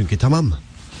açabilir çünkü, tamam mı?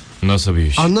 Nasıl bir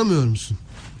iş? Anlamıyor musun?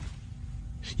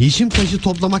 Yeşim taşı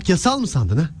toplamak yasal mı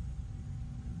sandın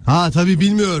ha? Tabii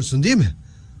bilmiyorsun değil mi?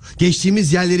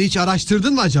 Geçtiğimiz yerleri hiç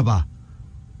araştırdın mı acaba?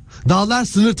 Dağlar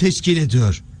sınır teşkil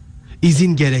ediyor.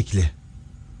 İzin gerekli.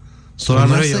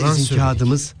 Sorarlarsa izin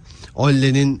kağıdımız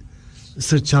Olle'nin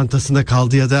sırt çantasında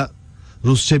kaldı ya da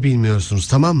Rusça bilmiyorsunuz,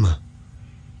 tamam mı?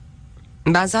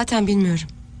 Ben zaten bilmiyorum.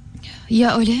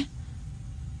 Ya öyle?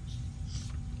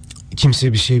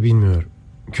 Kimse bir şey bilmiyor.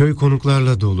 Köy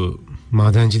konuklarla dolu.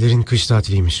 Madencilerin kış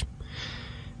tatiliymiş.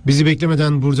 Bizi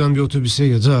beklemeden buradan bir otobüse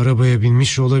ya da arabaya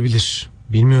binmiş olabilir.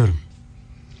 Bilmiyorum.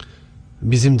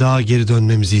 Bizim dağa geri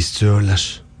dönmemizi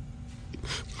istiyorlar.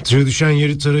 Tırı düşen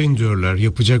yeri tarayın diyorlar.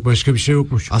 Yapacak başka bir şey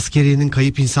yokmuş. Askeriyenin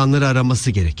kayıp insanları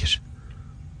araması gerekir.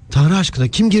 Tanrı aşkına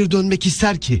kim geri dönmek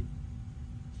ister ki?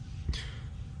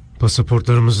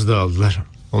 Pasaportlarımızı da aldılar.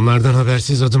 Onlardan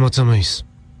habersiz adım atamayız.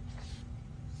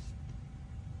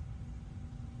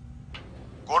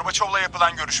 Gorbaçov'la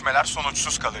yapılan görüşmeler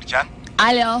sonuçsuz kalırken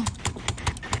Alo.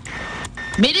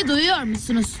 Beni duyuyor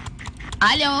musunuz?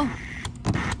 Alo.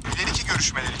 ileriki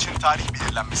görüşmeler için tarih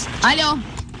belirlenmesini Alo.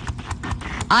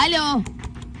 Alo.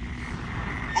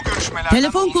 bu görüşmeler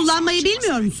Telefon kullanmayı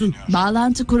bilmiyor musun?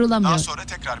 Bağlantı kurulamıyor. daha sonra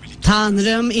tekrar birlikte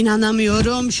Tanrım,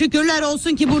 inanamıyorum. Şükürler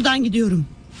olsun ki buradan gidiyorum.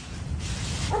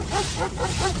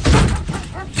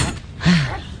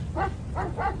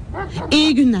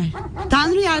 İyi günler.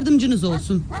 Tanrı yardımcınız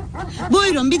olsun.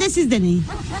 Buyurun, bir de siz deneyin.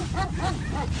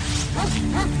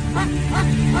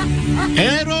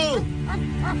 Hero!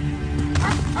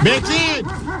 Bekleyin.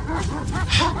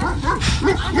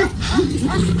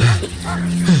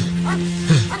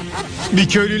 Bir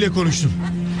köylüyle konuştum.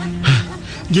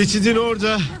 Geçidin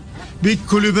orada bir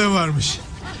kulübe varmış.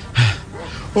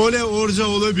 Ole orada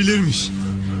olabilirmiş.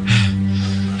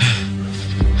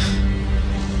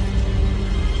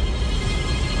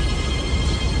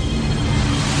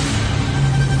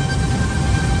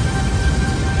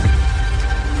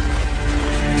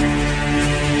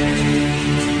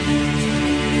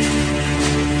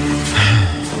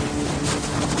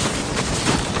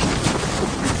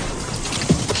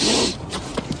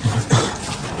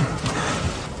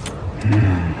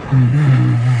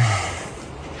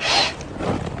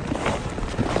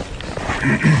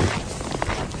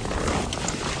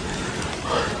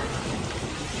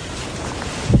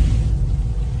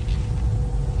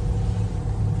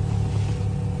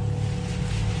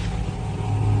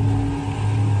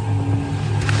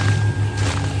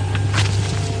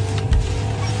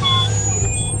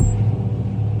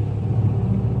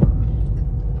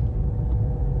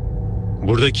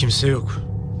 Burada kimse yok.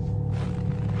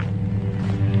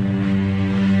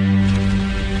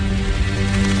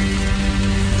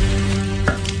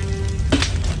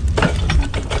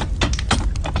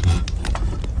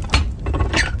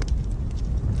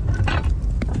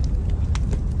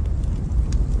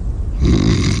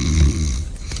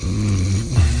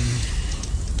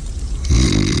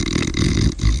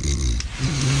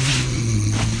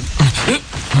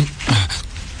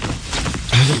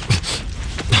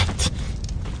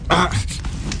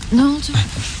 Ne oldu?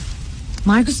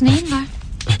 Markus, neyin var?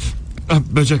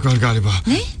 Böcek var galiba.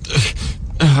 Ne?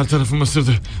 Her tarafım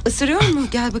ısırdı. Isırıyor mu?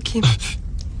 Gel bakayım.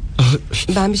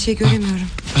 Ben bir şey göremiyorum.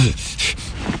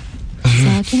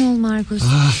 Sakin ol Markus.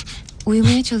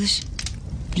 Uyumaya çalış.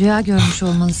 Rüya görmüş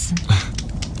olmalısın.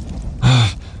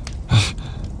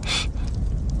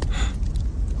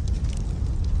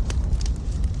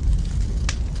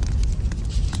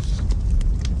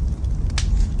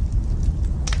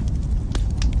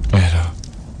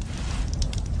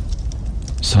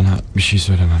 Sana bir şey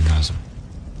söylemem lazım.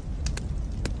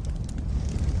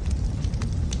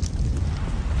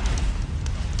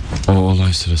 O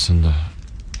olay sırasında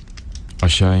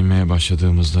aşağı inmeye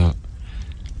başladığımızda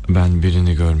ben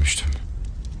birini görmüştüm.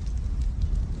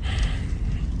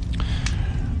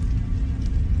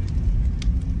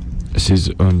 Siz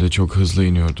önde çok hızlı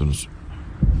iniyordunuz.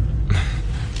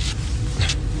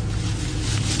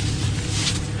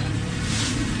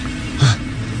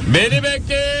 Beni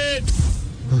bekleyin!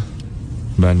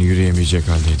 Ben yürüyemeyecek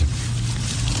haldeydim.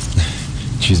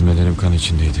 Çizmelerim kan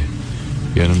içindeydi.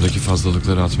 Yanımdaki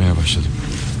fazlalıkları atmaya başladım.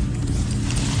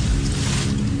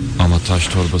 Ama taş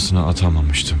torbasına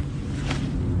atamamıştım.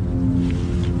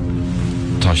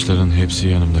 Taşların hepsi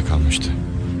yanımda kalmıştı.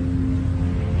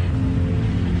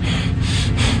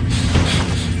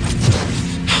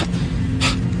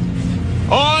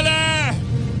 Oley!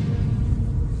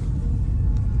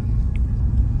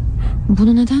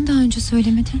 Bunu neden daha önce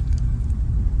söylemedin?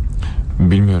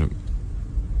 Bilmiyorum.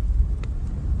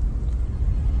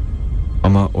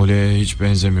 Ama Ole'ye hiç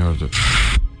benzemiyordu.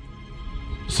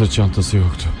 Sırt çantası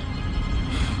yoktu.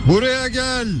 Buraya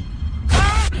gel.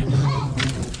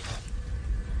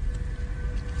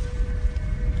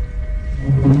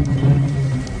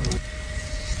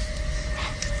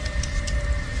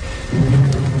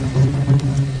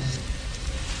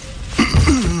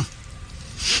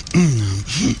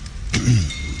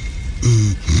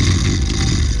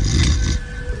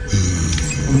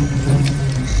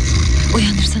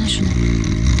 Uyandırsana şunu.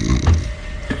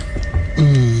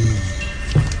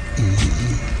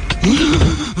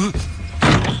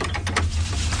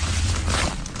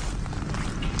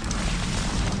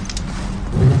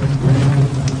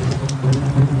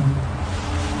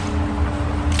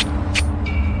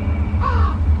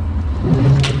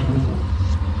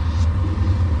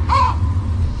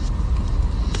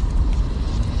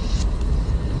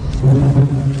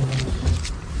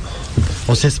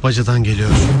 O ses bacadan geliyor.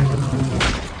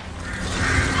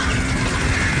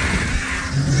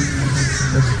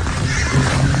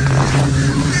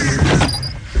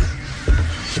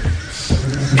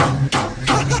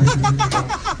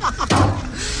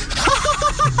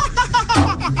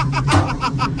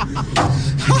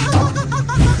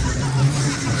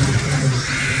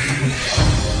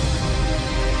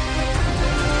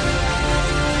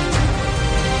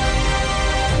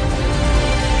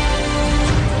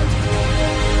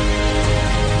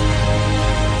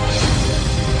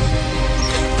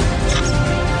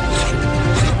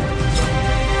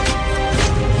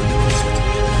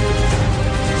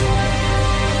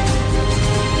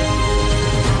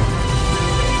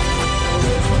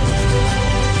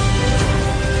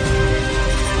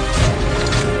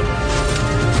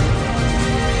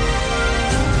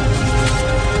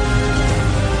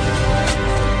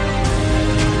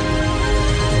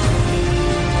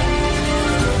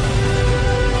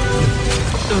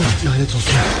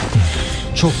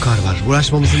 Çok kar var.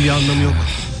 Uğraşmamızın bir anlamı yok.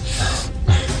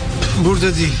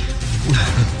 Burada değil.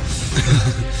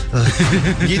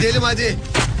 Gidelim hadi.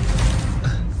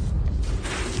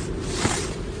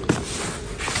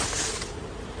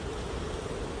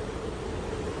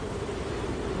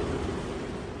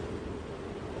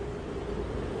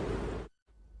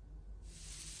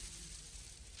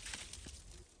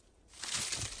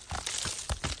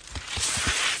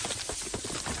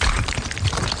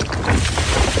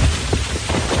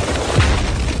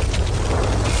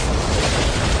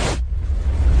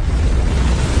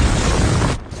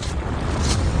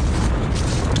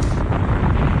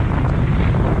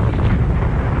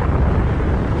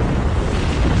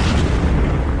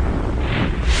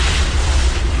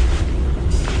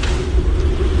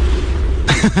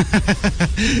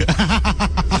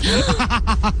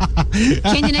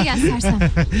 Kendine gel sersem.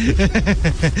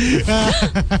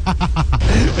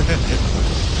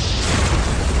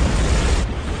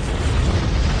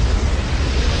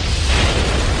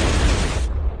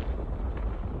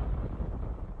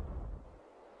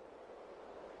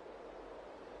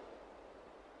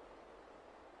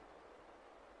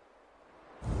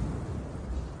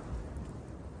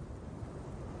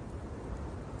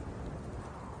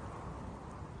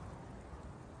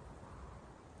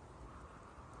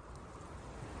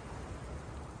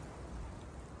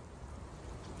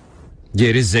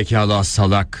 Geri zekalı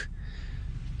salak.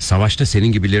 Savaşta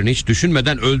senin gibilerini hiç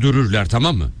düşünmeden öldürürler,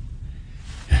 tamam mı?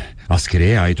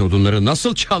 Askeriyeye ait odunları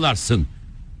nasıl çalarsın?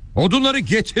 Odunları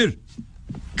getir.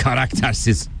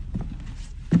 Karaktersiz.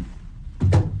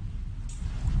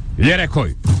 Yere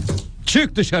koy.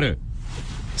 Çık dışarı.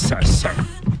 Sersem.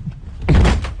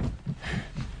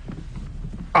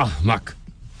 Ahmak.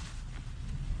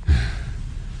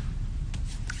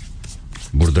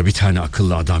 Burada bir tane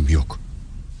akıllı adam yok.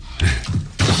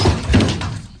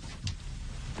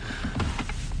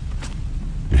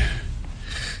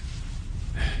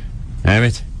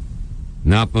 Evet.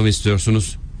 Ne yapmamı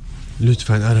istiyorsunuz?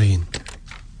 Lütfen arayın.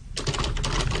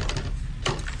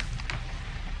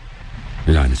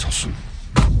 Lanet olsun.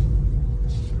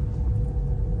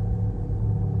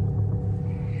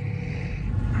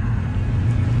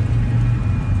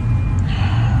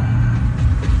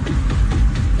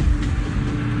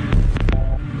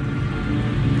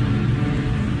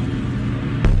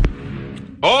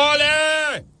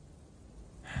 Oley!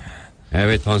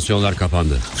 Evet, pansiyonlar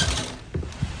kapandı.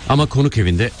 Ama konuk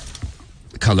evinde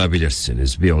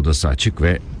kalabilirsiniz. Bir odası açık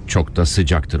ve çok da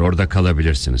sıcaktır. Orada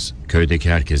kalabilirsiniz.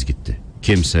 Köydeki herkes gitti.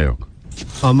 Kimse yok.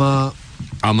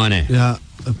 Ama ne? ya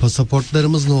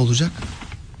pasaportlarımız ne olacak?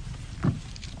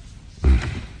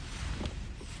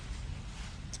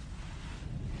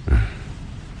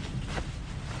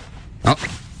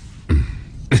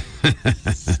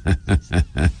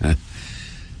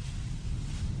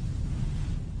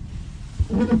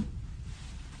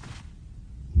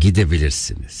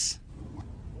 Gidebilirsiniz.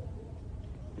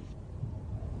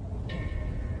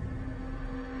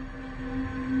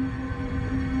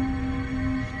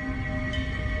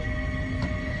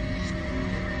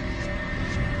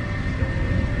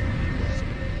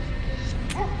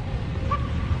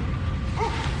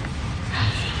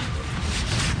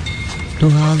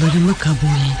 Dualarımı kabul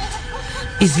et.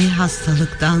 Bizi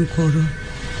hastalıktan koru.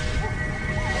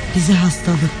 Bizi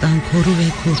hastalıktan koru ve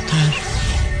kurtar.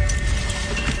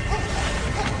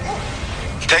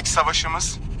 Tek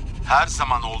savaşımız her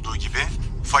zaman olduğu gibi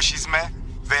faşizme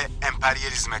ve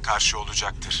emperyalizme karşı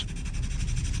olacaktır.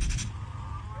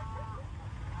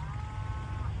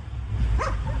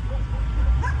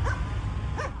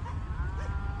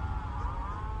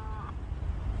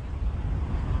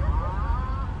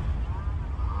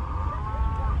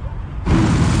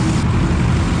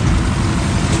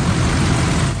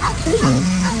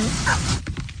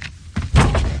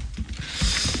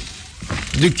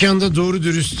 Dükkanda doğru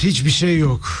dürüst hiçbir şey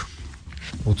yok.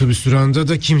 Otobüs durağında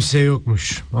da kimse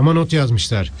yokmuş. Ama not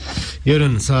yazmışlar.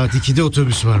 Yarın saat 2'de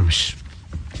otobüs varmış.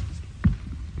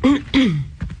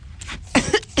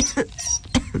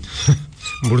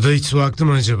 Burada hiç su aktı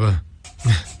mı acaba?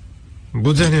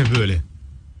 Bu da ne böyle?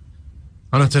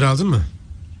 Anahtarı aldın mı?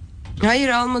 Hayır,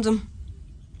 almadım.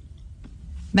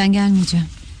 Ben gelmeyeceğim.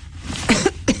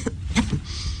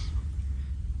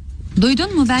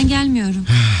 Duydun mu, ben gelmiyorum.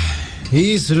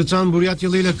 İyi, sırıtan buryat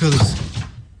yılıyla kalırsın.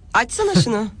 Açsana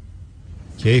şunu.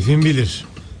 Keyfin bilir.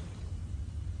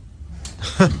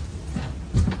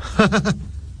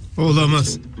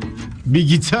 Olamaz. Bir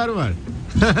gitar var.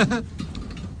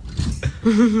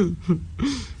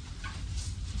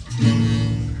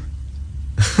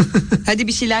 Hadi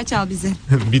bir şeyler çal bize.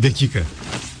 Bir dakika.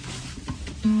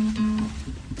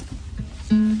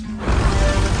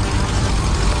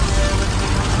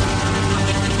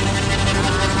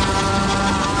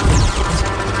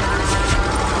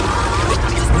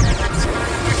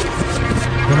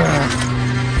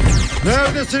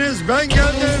 Neredesiniz? Ben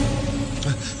geldim.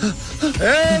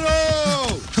 Hello!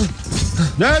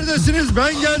 Neredesiniz?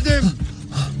 Ben geldim.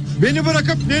 Beni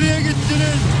bırakıp nereye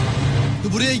gittiniz?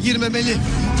 Buraya girmemeli.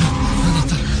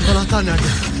 Anahtar nerede?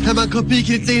 Hemen kapıyı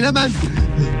kilitleyin hemen.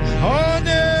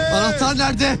 Hane! Anahtar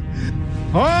nerede?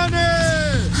 Hane!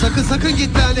 Sakın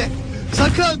gitme Hane.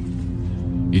 Sakın.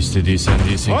 İstediği sen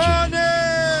değilsin ki. Hane!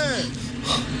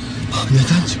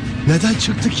 Neden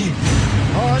çıktı ki?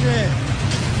 Hane!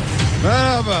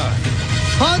 Merhaba.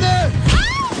 Hane!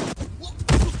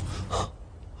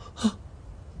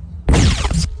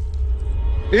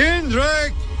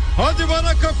 İndrek! Hadi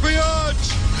bana kapıyı aç!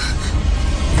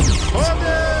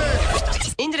 Hadi!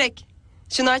 İndirek,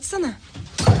 şunu açsana.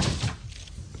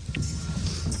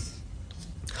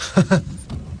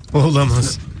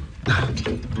 Olamaz.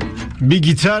 Bir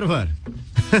gitar var.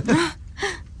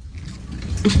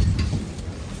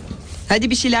 Hadi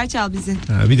bir şeyler çal bize.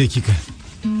 Bir dakika.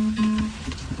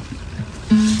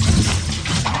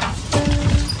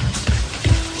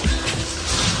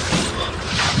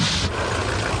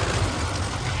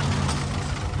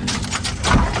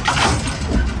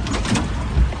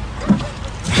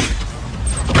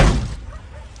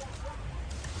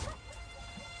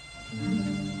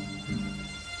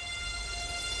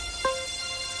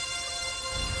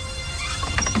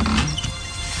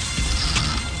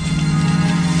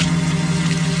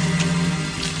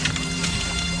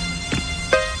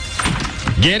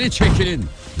 Geri çekilin.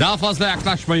 Daha fazla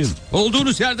yaklaşmayın.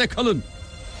 Olduğunuz yerde kalın.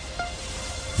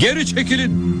 Geri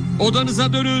çekilin.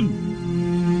 Odanıza dönün.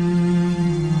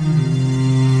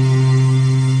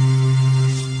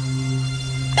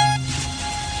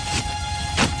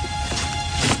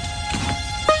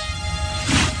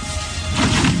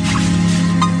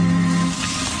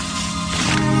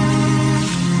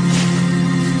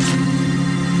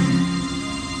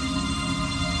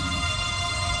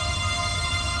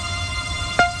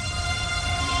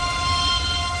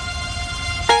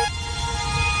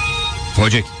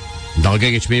 Hocek, dalga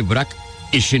geçmeyi bırak,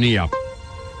 işini yap.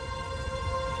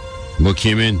 Bu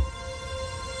kimin?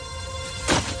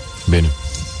 Benim.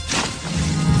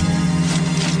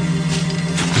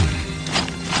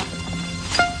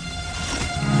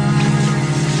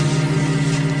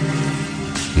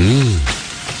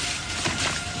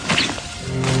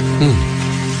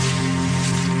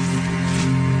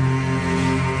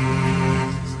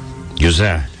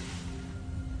 Güzel.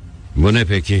 Bu ne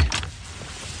peki?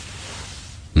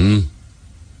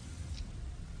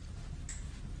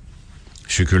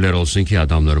 Şükürler olsun ki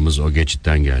adamlarımız o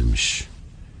geçitten gelmiş.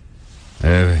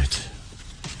 Evet.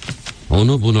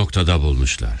 Onu bu noktada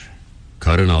bulmuşlar.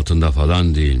 Karın altında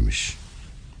falan değilmiş.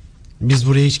 Biz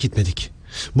buraya hiç gitmedik.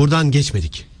 Buradan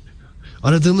geçmedik.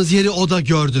 Aradığımız yeri o da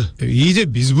gördü. İyi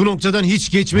de biz bu noktadan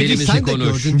hiç geçmedik. Bilimizi Sen de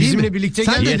konuş. gördün değil Bizimle mi? birlikte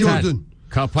Sen de Yeter. gördün.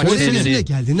 Kapat Polis çeneni. bizimle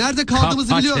geldi. Nerede kaldığımızı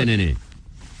Kapat biliyor. çeneni.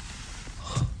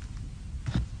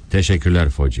 Teşekkürler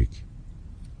Focik.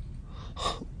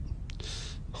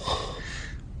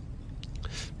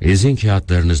 İzin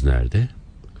kağıtlarınız nerede?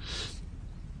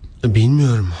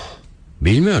 Bilmiyorum.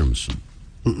 Bilmiyor musun?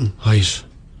 Hayır.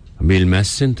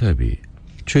 Bilmezsin tabii.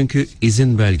 Çünkü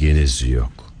izin belgeniz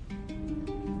yok.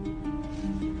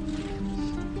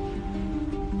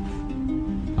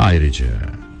 Ayrıca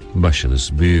başınız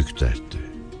büyük dertte.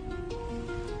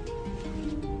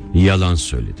 Yalan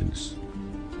söylediniz.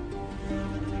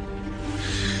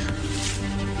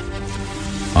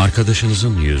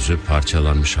 Arkadaşınızın yüzü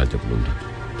parçalanmış halde bulundu.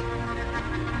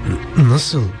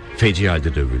 Nasıl? Feci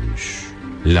halde dövülmüş.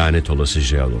 Lanet olası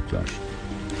jeologlar.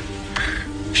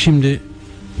 Şimdi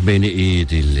beni iyi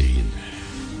dinleyin.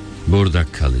 Burada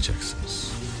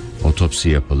kalacaksınız. Otopsi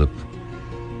yapılıp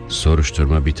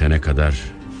soruşturma bitene kadar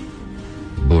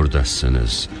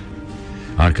buradasınız.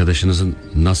 Arkadaşınızın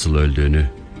nasıl öldüğünü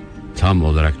tam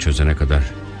olarak çözene kadar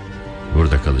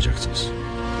burada kalacaksınız.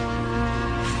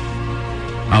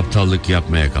 Aptallık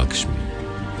yapmaya kalkışmayın.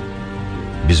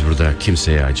 Biz burada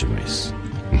kimseye acımayız.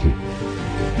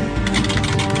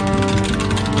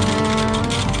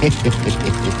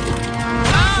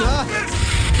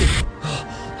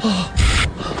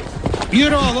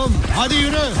 Yürü oğlum, hadi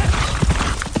yürü.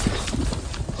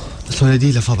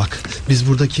 Söylediği lafa bak. Biz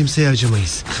burada kimseye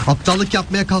acımayız. Aptallık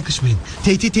yapmaya kalkışmayın.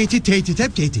 Tehdit,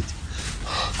 hep tehdit.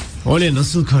 Ole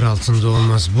nasıl kar altında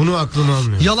olmaz? Bunu aklım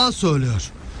almıyor. Yalan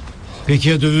söylüyor. Peki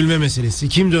ya dövülme meselesi?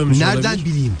 Kim dövmüş Nereden olabilir?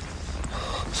 bileyim?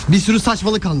 Bir sürü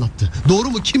saçmalık anlattı. Doğru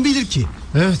mu? Kim bilir ki?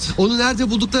 Evet. Onu nerede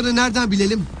bulduklarını nereden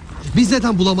bilelim? Biz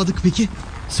neden bulamadık peki?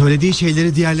 Söylediği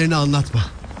şeyleri diğerlerine anlatma.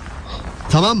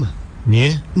 Tamam mı?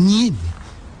 Niye? Niye mi?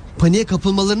 Paniğe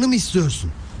kapılmalarını mı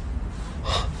istiyorsun?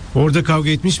 Orada kavga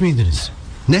etmiş miydiniz?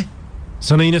 Ne?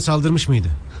 Sana yine saldırmış mıydı?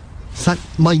 Sen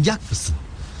manyak mısın?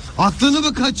 Aklını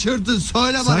mı kaçırdın?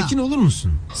 Söyle bana. Sakin olur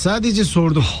musun? Sadece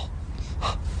sordum.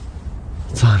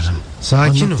 Tanrım.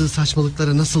 Sakin Anlattığı ol.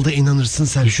 saçmalıklara nasıl da inanırsın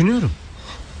sen? Düşünüyorum.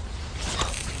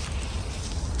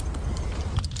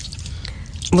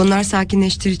 Bunlar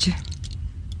sakinleştirici.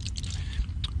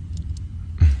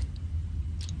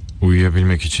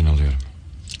 Uyuyabilmek için alıyorum.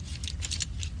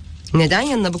 Neden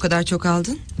yanına bu kadar çok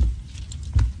aldın?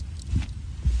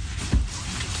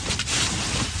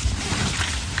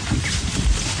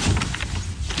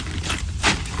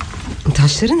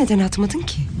 Taşları neden atmadın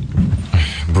ki?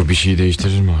 Bu bir şey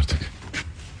değiştirir mi artık?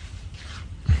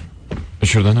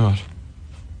 Şurada ne var?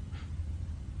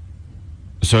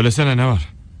 Söylesene, ne var?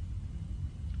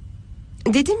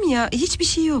 Dedim ya, hiçbir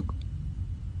şey yok.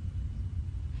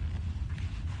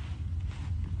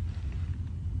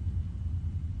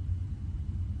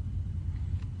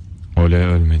 Ole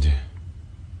ölmedi.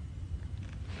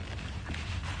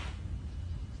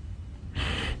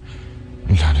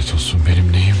 Lanet olsun,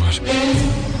 benim neyim var?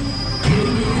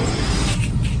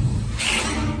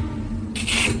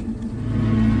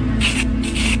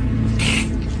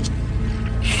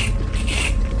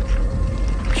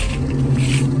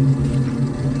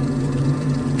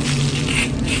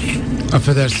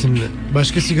 Affedersin,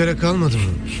 başka sigara kalmadı mı?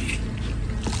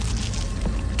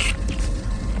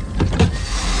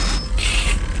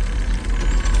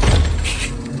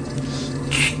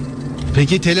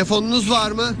 Peki telefonunuz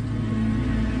var mı?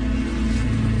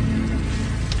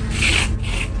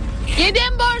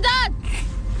 Gidin buradan.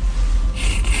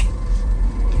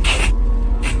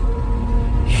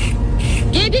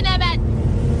 Gidin hemen.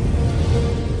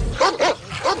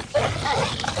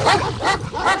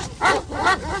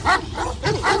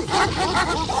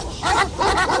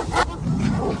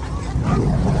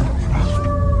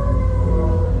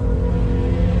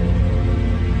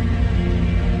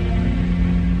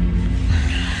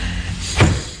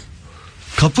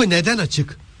 Kapı neden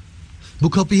açık? Bu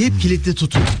kapıyı hep kilitli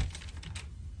tutun.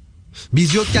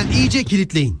 Biz yokken iyice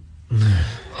kilitleyin.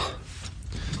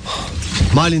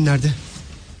 Malin nerede?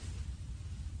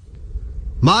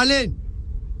 Malin!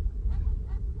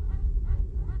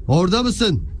 Orada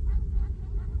mısın?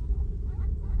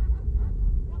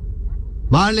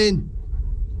 Malin!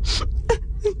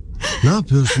 Ne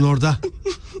yapıyorsun orada?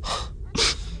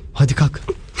 Hadi kalk.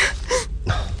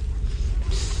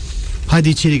 Hadi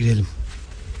içeri girelim.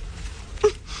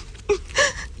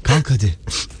 Kalk hadi.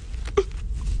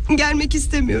 Gelmek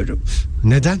istemiyorum.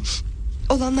 Neden?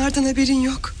 Olanlardan haberin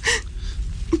yok.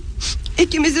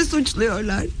 İkimizi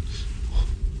suçluyorlar.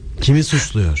 Kimi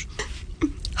suçluyor?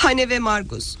 Hane ve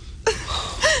Margus.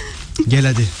 Gel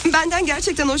hadi. Benden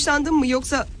gerçekten hoşlandın mı,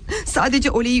 yoksa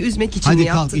sadece Ole'yi üzmek için mi Hadi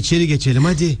yaptın? kalk, içeri geçelim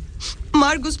hadi.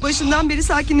 Margus başından beri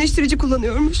sakinleştirici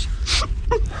kullanıyormuş.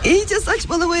 İyice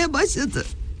saçmalamaya başladı.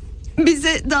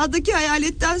 Bize dağdaki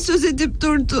hayaletten söz edip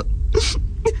durdu.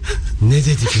 Ne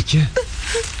dedi peki?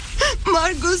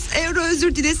 Margus Euro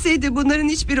özür dileseydi bunların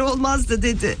hiçbiri olmazdı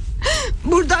dedi.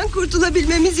 Buradan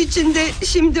kurtulabilmemiz için de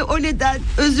şimdi Ole'den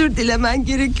özür dilemen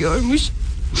gerekiyormuş.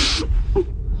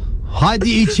 Hadi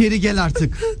içeri gel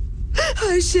artık.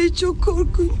 Her şey çok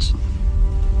korkunç.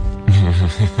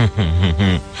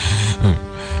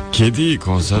 Kediyi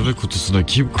konserve kutusuna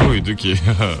kim koydu ki?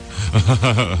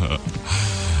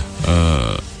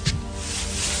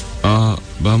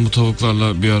 Ben bu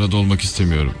tavuklarla bir arada olmak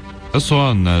istemiyorum.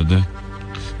 Soğan nerede?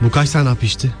 Bu kaç tane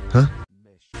pişti? Ha?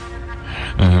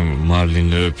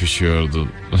 Marlin'le öpüşüyordun.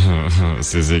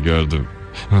 Sizi gördüm.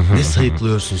 Ne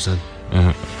sayıklıyorsun sen?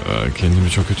 Kendimi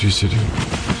çok kötü hissediyorum.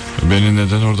 Beni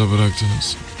neden orada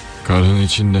bıraktınız? Karın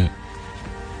içinde.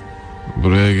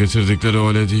 Buraya getirdikleri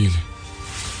öyle değil.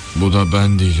 Bu da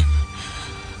ben değilim.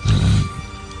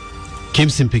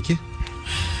 Kimsin peki?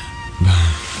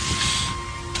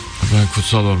 Ben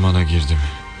kutsal ormana girdim.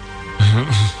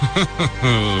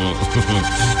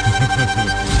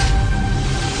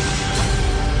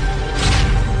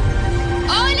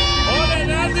 Ole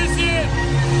neredesin?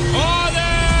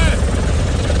 Ole!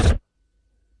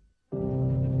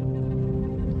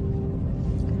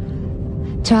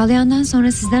 Çağlayan'dan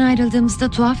sonra sizden ayrıldığımızda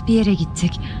tuhaf bir yere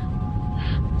gittik.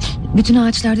 Bütün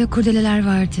ağaçlarda kurdeleler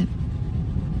vardı.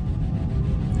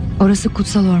 Orası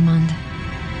kutsal ormandı.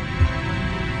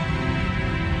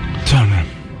 Tanrım.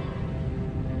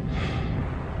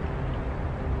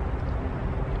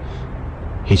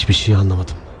 Hiçbir şey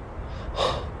anlamadım.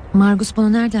 Margus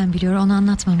bunu nereden biliyor, onu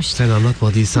anlatmamıştı. Sen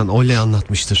anlatmadıysan Ole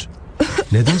anlatmıştır.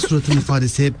 Neden suratın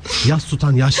ifadesi hep yas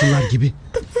tutan yaşlılar gibi?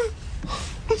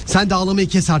 Sen de ağlamayı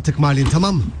kes artık Marlin,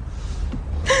 tamam mı?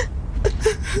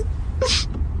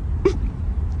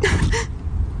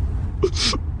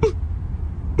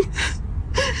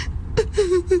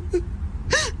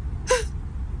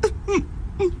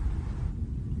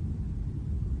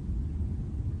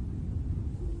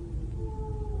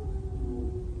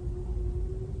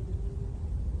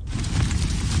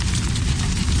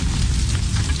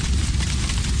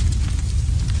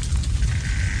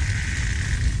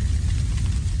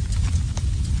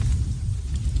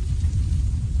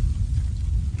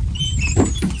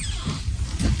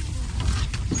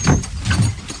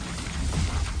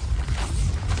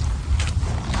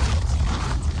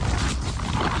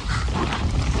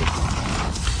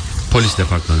 Polis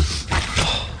departmanı.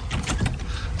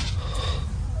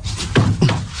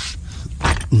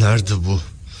 Nerede bu?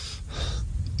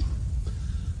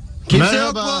 Kimse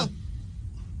yok mu?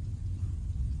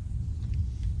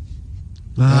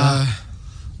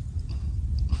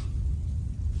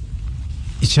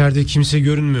 İçeride kimse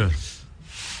görünmüyor.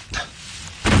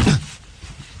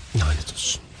 Lanet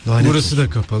olsun. Burası da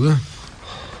kapalı.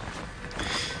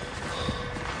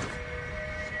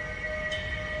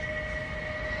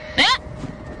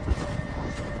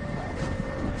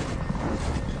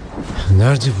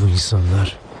 Nerede bu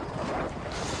insanlar?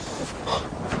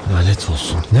 Lanet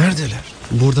olsun. Neredeler?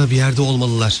 Burada bir yerde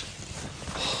olmalılar.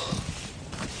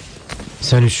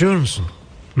 Sen üşüyor musun?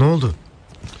 Ne oldu?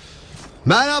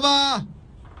 Merhaba.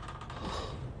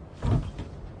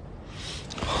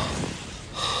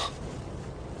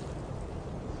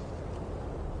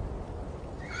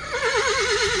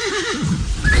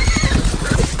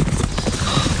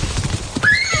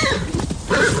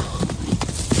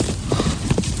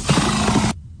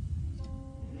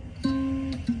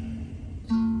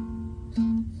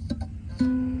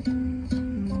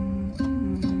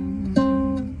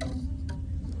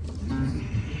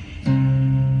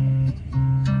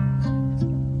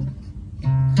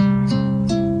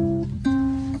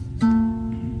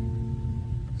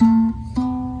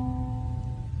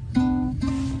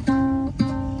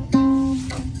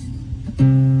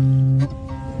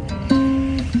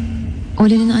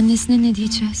 Olen'in annesine ne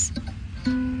diyeceğiz?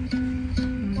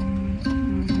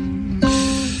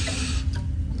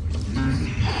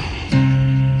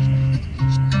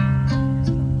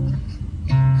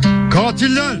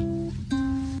 Katiller!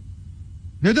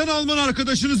 Neden Alman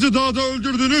arkadaşınızı dağda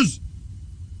öldürdünüz?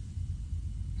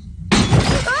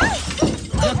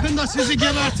 Yakında sizi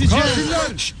geberteceğiz.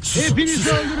 Katiller! Hepinizi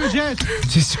öldüreceğiz.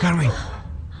 Ses çıkarmayın.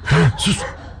 Tamam, sus.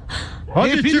 Hadi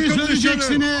Hepiniz çıkın dışarı.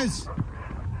 öleceksiniz.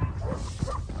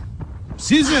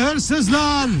 Sizi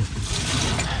hırsızlar.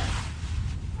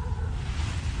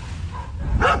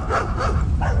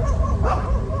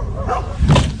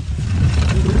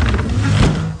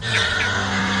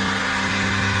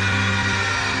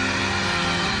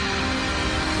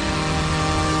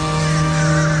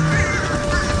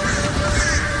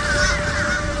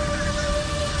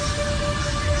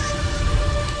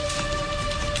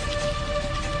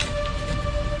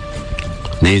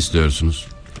 Ne istiyorsunuz?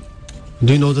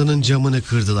 Dün odanın camını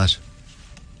kırdılar.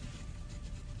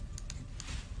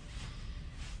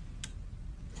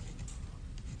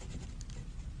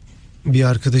 Bir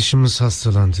arkadaşımız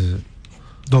hastalandı.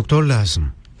 Doktor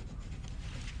lazım.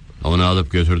 Onu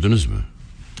alıp götürdünüz mü?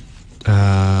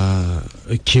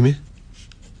 Kimi?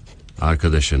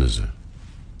 Arkadaşınızı.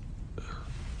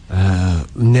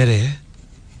 Nereye?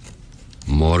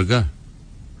 Morga.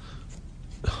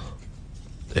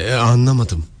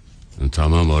 Anlamadım.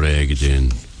 Tamam, oraya gidin.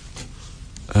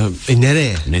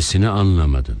 Nereye? Nesini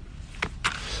anlamadın?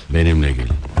 Benimle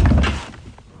gelin.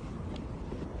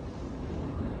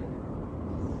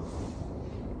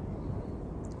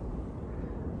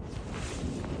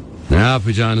 Ne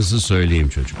yapacağınızı söyleyeyim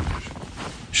çocuklar.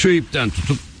 Şu ipten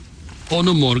tutup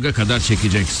onu morga kadar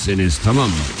çekeceksiniz, tamam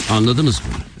mı? Anladınız mı?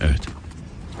 Evet.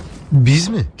 Biz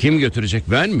mi? Kim götürecek,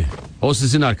 ben mi? O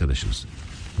sizin arkadaşınız.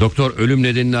 Doktor ölüm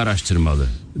nedenini araştırmalı.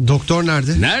 Doktor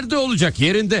nerede? Nerede olacak?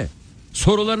 Yerinde.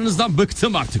 Sorularınızdan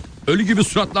bıktım artık. Ölü gibi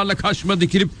suratlarla karşıma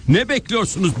dikilip ne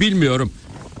bekliyorsunuz bilmiyorum.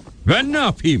 Ben ne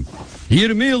yapayım?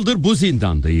 20 yıldır bu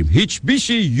zindandayım. Hiçbir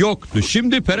şey yoktu.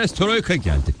 Şimdi perestroika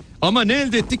geldi. Ama ne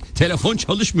elde ettik? Telefon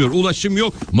çalışmıyor, ulaşım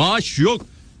yok, maaş yok.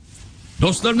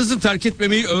 Dostlarınızı terk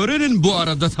etmemeyi öğrenin bu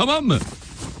arada, tamam mı?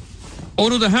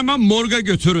 Onu da hemen morga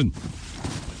götürün.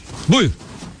 Buyur.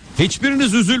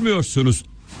 Hiçbiriniz üzülmüyorsunuz.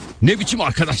 Ne biçim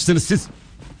arkadaşsınız siz?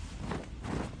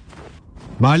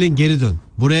 Marlin, geri dön.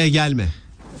 Buraya gelme.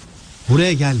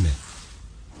 Buraya gelme.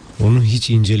 Onu hiç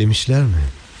incelemişler mi?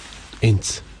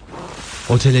 Ent.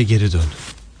 Otele geri dön.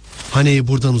 Haneyi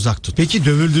buradan uzak tut. Peki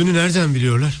dövüldüğünü nereden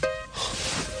biliyorlar?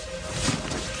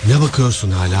 Ne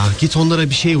bakıyorsun hala? Git onlara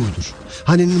bir şey uydur.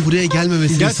 Hanenin buraya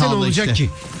gelmemesini Gelse ne sağla olacak işte. ki?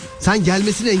 Sen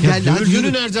gelmesini engelle. Ya Hadi dövüldüğünü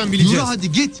yürü. nereden bileceğiz? Yürü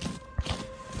hadi git.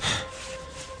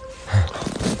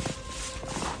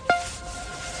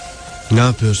 Ne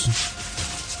yapıyorsun?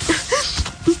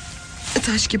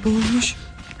 Taş gibi olmuş.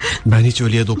 Ben hiç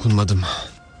ölüye dokunmadım.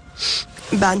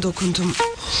 Ben dokundum.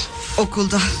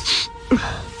 Okulda.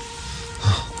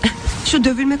 Şu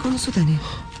dövülme konusu da ne?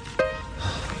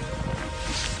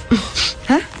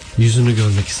 Ha? Yüzünü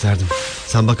görmek isterdim.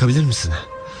 Sen bakabilir misin?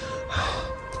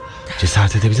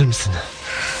 Cesaret edebilir misin?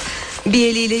 Bir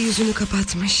eliyle yüzünü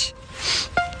kapatmış.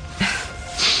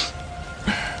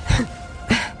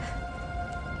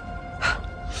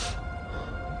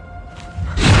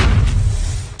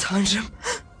 Tanrım.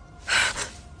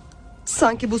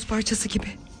 Sanki buz parçası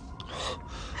gibi.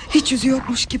 Hiç yüzü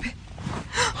yokmuş gibi.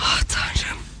 Ah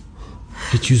Tanrım.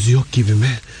 Hiç yüzü yok gibi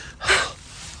mi?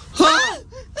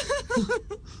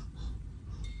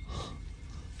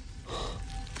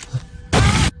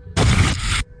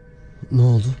 Ne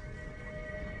oldu?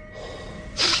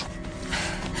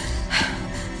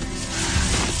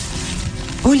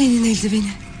 Olen'in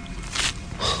eldiveni.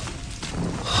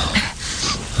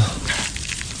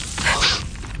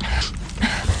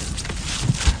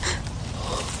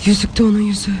 Yüzük de onun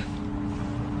yüzüğü.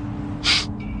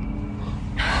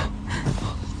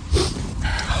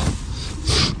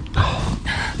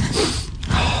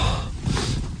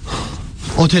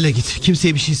 Otele git.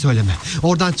 Kimseye bir şey söyleme.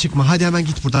 Oradan çıkma. Hadi hemen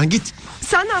git buradan. Git.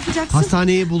 Sen ne yapacaksın?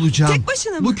 Hastaneyi bulacağım. Tek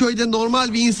başına mı? Bu köyde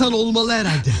normal bir insan olmalı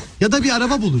herhalde. Ya da bir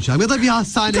araba bulacağım ya da bir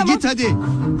hastane. Tamam. Git hadi.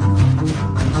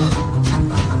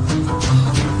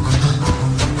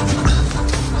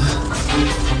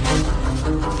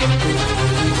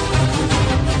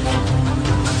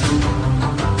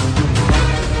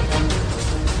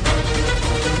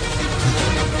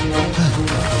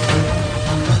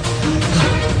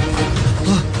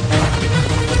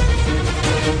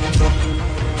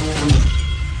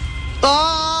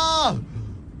 Aa!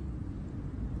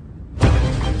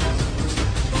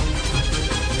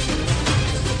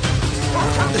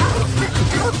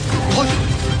 Koş.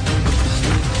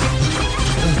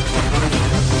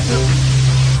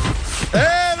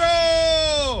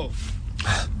 Ero!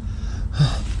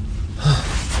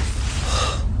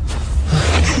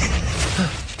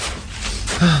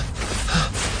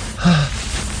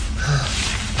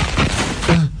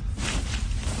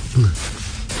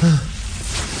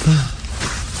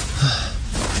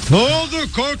 Ne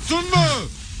oldu? Korktun mu?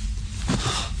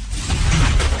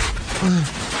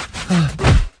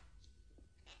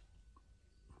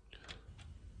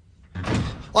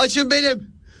 Açın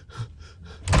benim.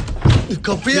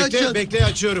 Kapıyı Bekle, açın. bekle,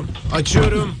 açıyorum.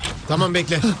 Açıyorum. Tamam,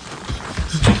 bekle.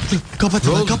 Kapat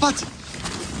hemen, kapat.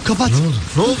 Kapat. Ne oldu?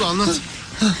 Ne oldu, anlat.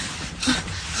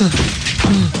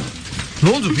 Ne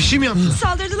oldu? Bir şey mi yaptın?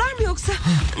 Saldırdılar mı yoksa?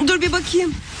 Dur bir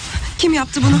bakayım. Kim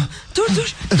yaptı bunu?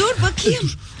 Dur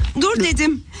bakayım. Dur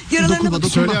dedim. Yaralarına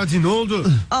bakayım. Söyle hadi, ne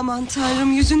oldu? Aman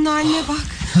Tanrım, yüzünün haline bak.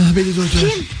 Beni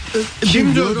dövdü.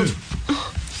 Kim dövdü?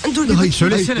 Dur bir Hayır, bakayım.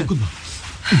 Söylesene. hayır,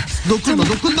 dokunma.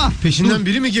 Dokunma. Peşinden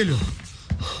biri mi geliyor?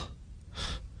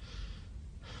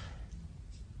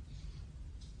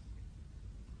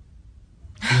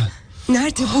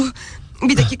 Nerede bu?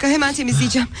 Bir dakika, hemen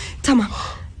temizleyeceğim. Tamam.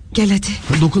 Gel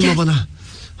hadi. Dokunma Gel. bana.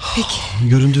 Peki.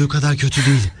 Göründüğü kadar kötü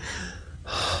değil.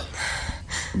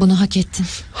 Bunu hak ettin.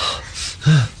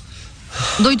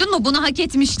 Duydun mu, bunu hak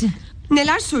etmiştin.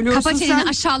 Neler söylüyorsun Kapa çeneni sen?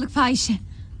 aşağılık fahişe.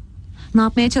 Ne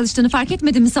yapmaya çalıştığını fark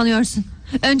etmedin mi sanıyorsun?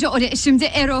 Önce Ole, şimdi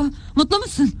Ero. Mutlu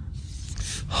musun?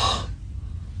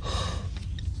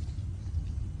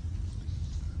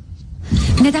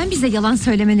 Neden bize yalan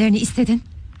söylemelerini istedin?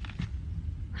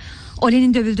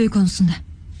 Ole'nin dövüldüğü konusunda.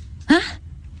 Ha?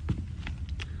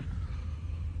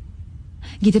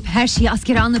 Gidip her şeyi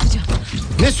askere anlatacağım.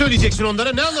 Ne söyleyeceksin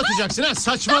onlara? Ne anlatacaksın ha?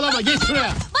 Saçmalama, geç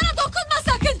şuraya. Bana dokunma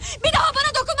sakın. Bir daha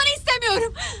bana dokunmanı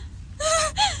istemiyorum.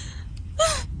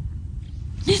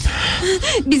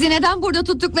 Bizi neden burada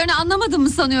tuttuklarını anlamadın mı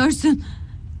sanıyorsun?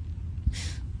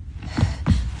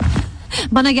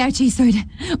 Bana gerçeği söyle.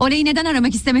 Ole'yi neden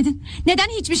aramak istemedin? Neden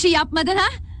hiçbir şey yapmadın ha?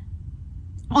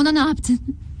 Ona ne yaptın?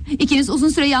 İkiniz uzun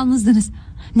süre yalnızdınız.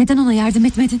 Neden ona yardım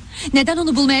etmedin? Neden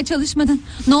onu bulmaya çalışmadın?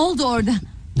 Ne oldu orada?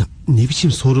 Ya, ne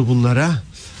biçim soru bunlar ha?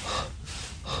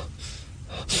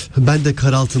 Ben de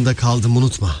kar altında kaldım,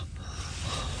 unutma.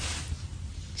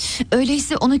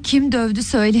 Öyleyse onu kim dövdü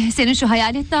söyle. Senin şu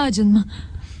hayalet ağacın mı?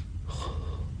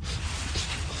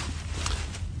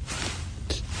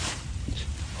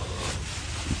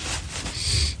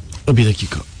 Bir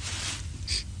dakika.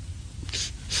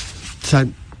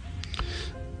 Sen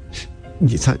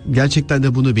gerçekten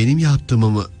de bunu benim yaptığımı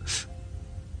mı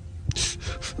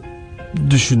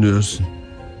düşünüyorsun?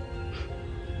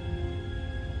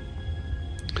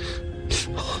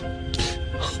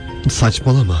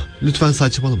 Saçmalama. Lütfen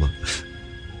saçmalama.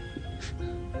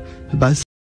 Ben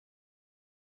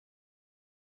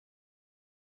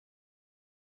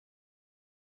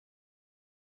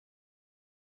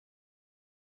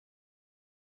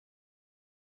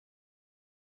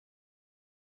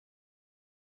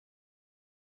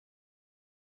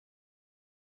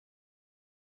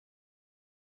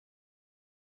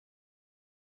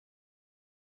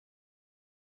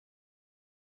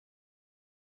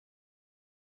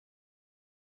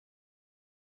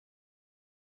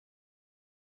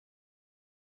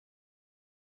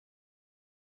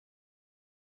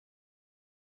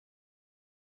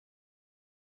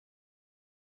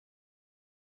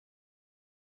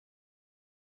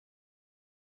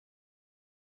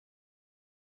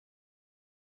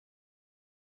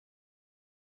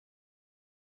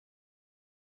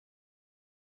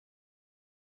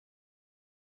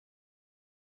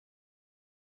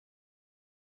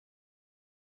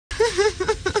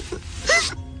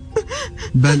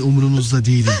Ben umurunuzda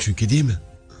değilim çünkü, değil mi?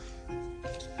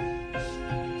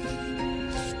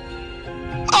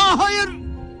 Hayır.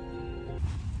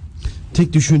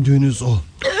 Tek düşündüğünüz o.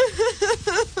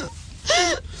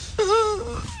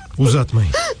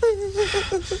 Uzatmayın.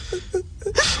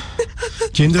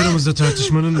 Kendi aramızda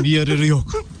tartışmanın bir yararı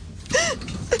yok.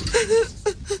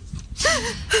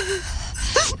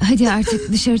 Hadi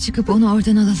artık dışarı çıkıp onu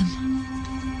oradan alalım.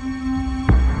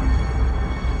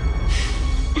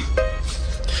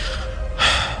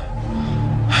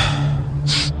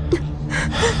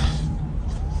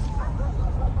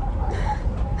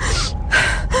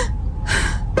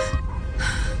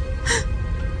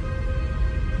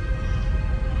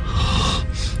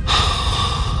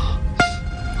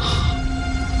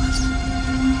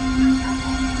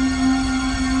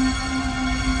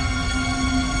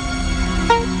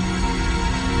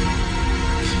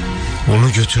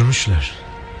 Onu götürmüşler.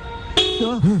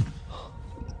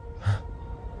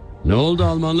 Ne oldu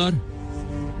Almanlar?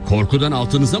 Korkudan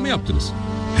altınıza mı yaptınız?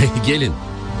 Gelin.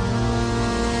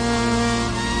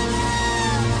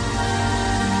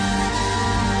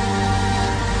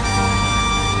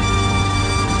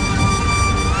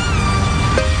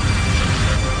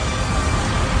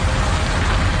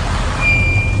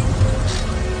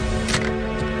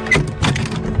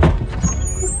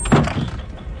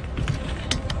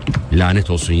 Lanet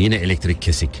olsun, yine elektrik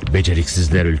kesik.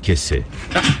 Beceriksizler ülkesi.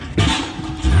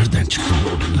 Nereden çıktı bu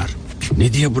odunlar?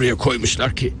 Ne diye buraya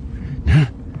koymuşlar ki?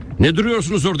 Ne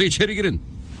duruyorsunuz orada, içeri girin.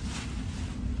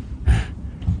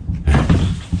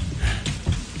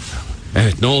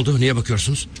 Evet, ne oldu? Niye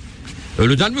bakıyorsunuz?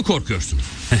 Ölüden mi korkuyorsunuz?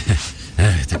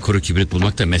 Evet, kuru kibrit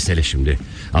bulmak da mesele şimdi.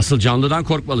 Asıl canlıdan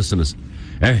korkmalısınız.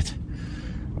 Evet.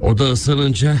 Oda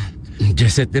ısınınca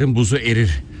cesetlerin buzu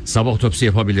erir. Sabah otopsi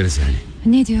yapabiliriz yani.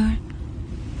 Ne diyor?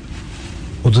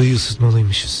 Odayı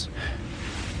ısıtmalıymışız.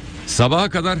 Sabaha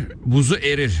kadar buzu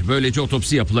erir. Böylece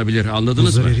otopsi yapılabilir. Anladınız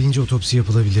Buzlar mı? eriyince otopsi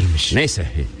yapılabilirmiş.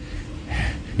 Neyse.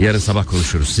 Yarın sabah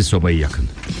konuşuruz. Siz sobayı yakın.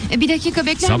 Bir dakika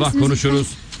bekler Sabah misiniz? konuşuruz.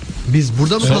 Biz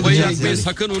burada mı Sobayı kalacağız yakmayı yani?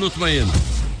 sakın unutmayın.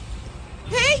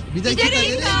 Hey, Bir dakika, nereye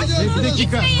nereye gidiyorsunuz? Bir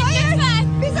dakika.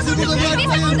 Lütfen. Bizi burada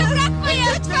bırakmayın. bırakmayın.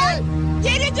 Lütfen.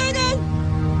 Geri dönün.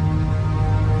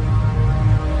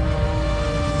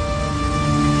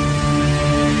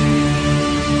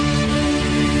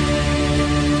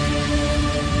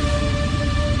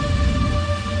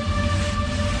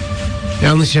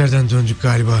 Yanlış yerden döndük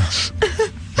galiba.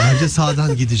 Bence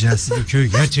sağdan gideceğiz. Bu köy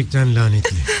gerçekten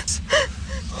lanetli.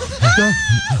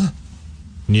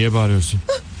 Niye bağırıyorsun?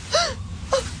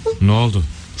 Ne oldu?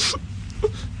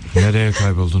 Nereye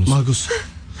kayboldunuz? Magus,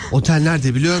 otel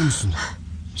nerede biliyor musun?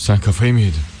 Sen kafayı mı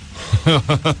yedin?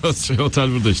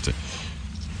 Otel burada işte.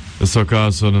 Sokağın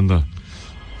sonunda.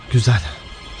 Güzel.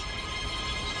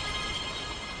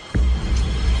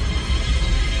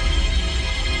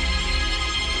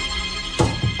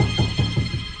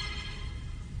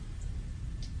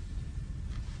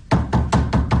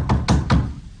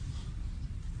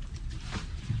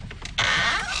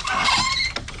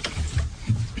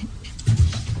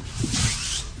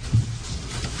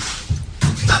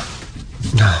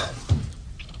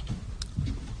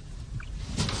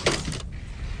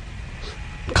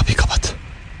 Kapıyı kapat.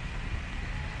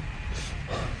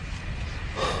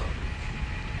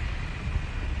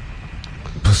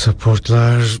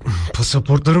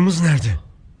 Pasaportlarımız nerede?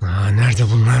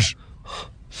 Nerede bunlar?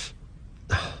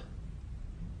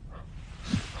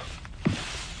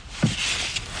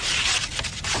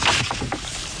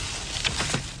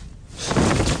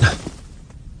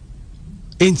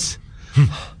 İns.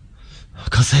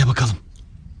 Kasaya bakalım.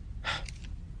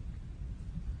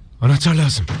 Anahtar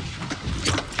lazım.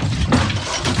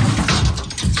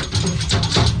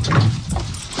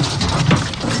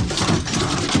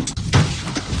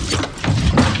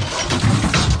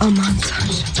 Aman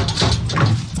Tanrım.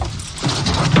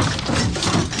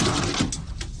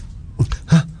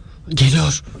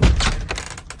 Geliyor.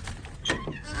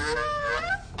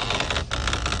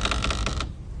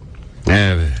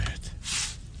 Evet.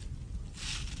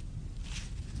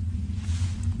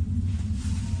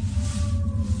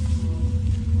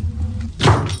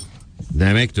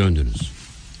 Demek döndünüz.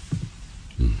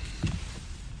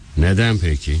 Neden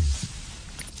peki?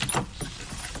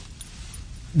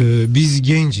 Biz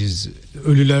genciz.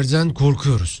 Ölülerden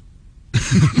korkuyoruz.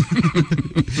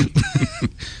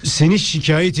 Seni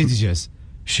şikayet edeceğiz.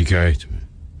 Şikayet mi?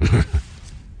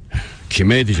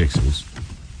 Kime edeceksiniz?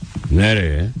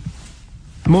 Nereye?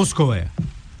 Moskova'ya.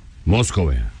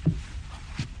 Moskova'ya.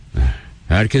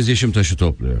 Herkes yeşim taşı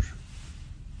topluyor.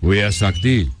 Bu yasak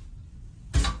değil.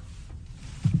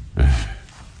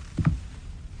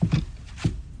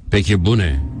 Peki bu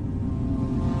ne?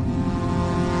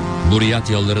 Bu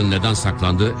Riyadyalıların neden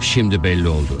saklandığı şimdi belli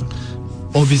oldu.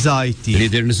 O bize ait değil.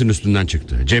 Liderinizin üstünden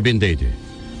çıktı. Cebindeydi.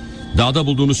 Dağda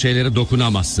bulduğunuz şeylere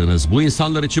dokunamazsınız. Bu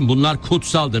insanlar için bunlar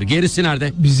kutsaldır. Gerisi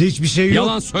nerede? Bizde hiçbir şey yok.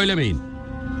 Yalan söylemeyin.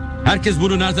 Herkes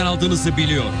bunu nereden aldığınızı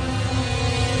biliyor.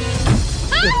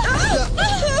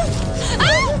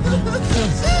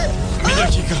 Bir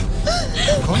dakika.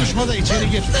 Konuşma da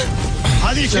içeri gir.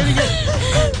 Hadi içeri gir.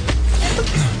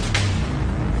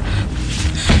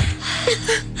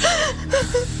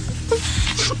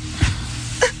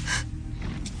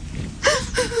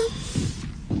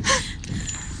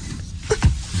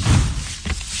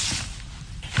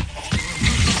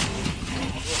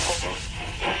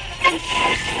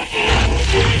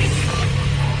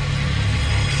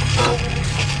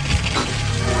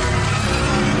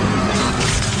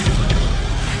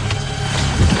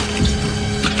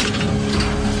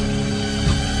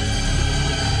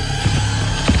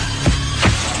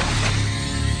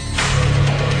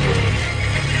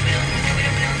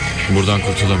 Buradan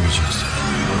kurtulamayacağız.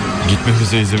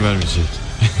 Gitmemize izin vermeyecek.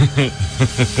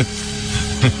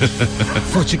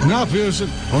 Foçik ne yapıyorsun?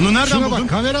 Onu nereden Şuna buldun? bak,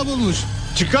 kamera bulmuş.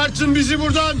 Çıkartın bizi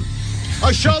buradan.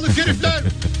 Aşağılık herifler.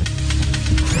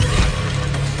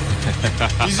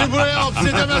 Bizi buraya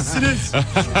hapsedemezsiniz.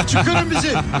 Çıkarın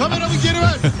bizi. Kameramı geri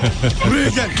ver. Buraya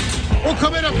gel. O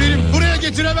kamera benim. Buraya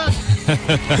getiremem.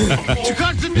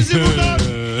 Çıkartın bizi buradan.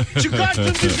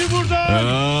 Çıkartın bizi buradan.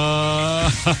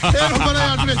 Erol bana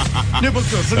yardım et. Ne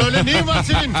bakıyorsun öyle? Neyin var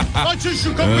senin? Açın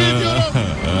şu kapıyı diyorum.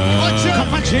 Açın.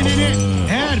 Kapa çeneni.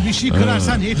 Eğer bir şey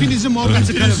kırarsan hepinizi morga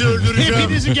tıkarım. Hepinizi öldüreceğim.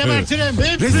 Hepinizi gebertirim.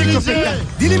 Hepinizi.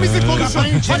 Dilimizi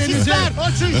konuşmayın çenenizi. Fasistler.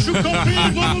 Açın şu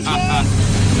kapıyı domuzlar.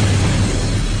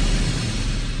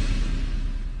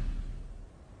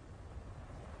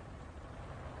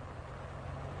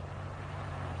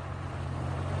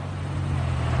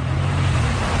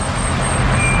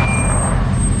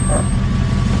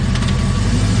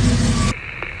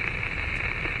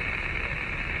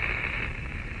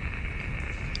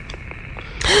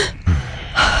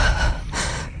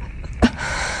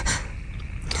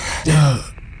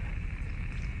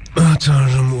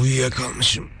 Tanrım,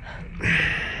 uyuyakalmışım.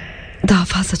 Daha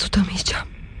fazla tutamayacağım.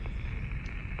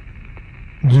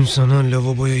 Dün sana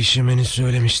lavaboya işemeni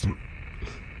söylemiştim.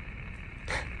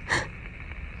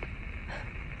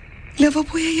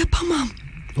 Lavaboya yapamam.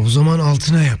 O zaman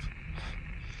altına yap.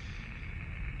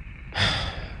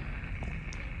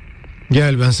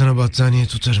 Gel, ben sana battaniye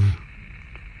tutarım.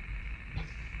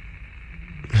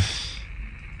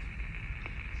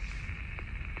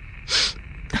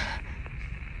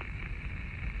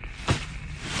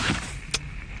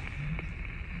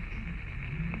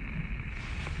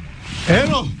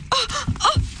 Erol.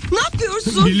 Ne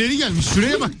yapıyorsun? Birileri gelmiş,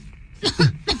 şuraya bak.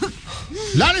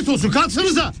 Lanet olsun,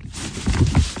 kalksanıza.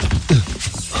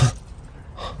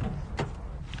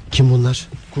 Kim bunlar?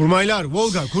 Kurmaylar,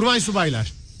 Volga, kurmay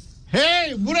subaylar.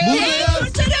 Hey, buraya.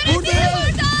 Kurtarın bizi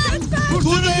buradan.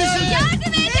 Kurtarın bizi.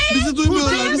 Yardım edin. Bizi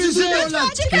duymuyorlar, bizi duymuyorlar.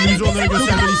 Elimizi onlara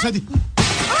göstermeliyiz, hadi.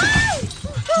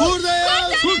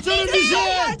 Buradayız. Kurtarın bizi.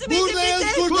 Buradayız.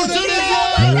 Kurtarın bizi.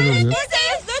 Neler oluyor?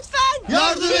 Bizeyiz lütfen.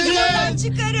 Yardım Bizi buradan edin.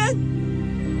 çıkarın.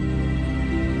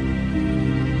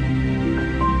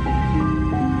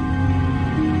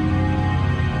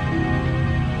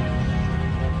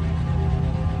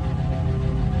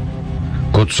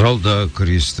 Kutsal Dağ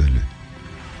kristali.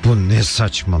 Bu ne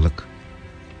saçmalık.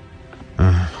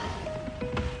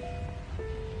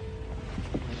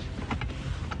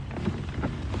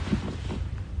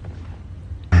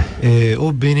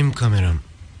 O benim kameram.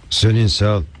 Seninse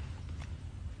al.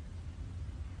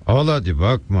 Al hadi,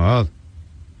 bakma, al.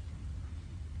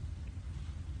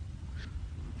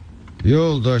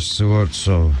 Yoldaş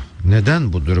Svortsov,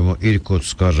 neden bu durumu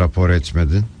Irkutsk'a rapor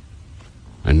etmedin?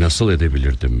 Nasıl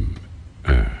edebilirdim?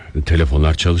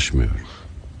 Telefonlar çalışmıyor.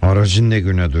 Aracın ne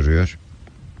güne duruyor?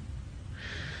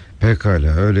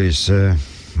 Pekala, öyleyse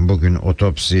bugün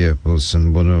otopsi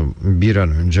yapılsın. Bunu bir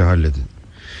an önce halledin.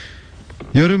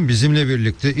 Yarın bizimle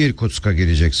birlikte Irkutsk'a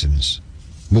gideceksiniz.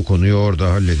 Bu konuyu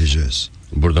orada halledeceğiz.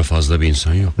 Burada fazla bir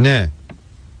insan yok. Ne?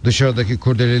 Dışarıdaki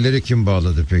kurdeleleri kim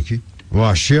bağladı peki?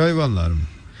 Vahşi hayvanlar mı?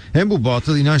 Hem bu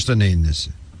batıl inanç da neyin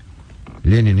nesi?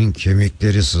 Lenin'in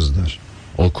kemikleri sızlar.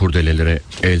 O kurdelelere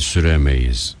el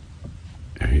süremeyiz.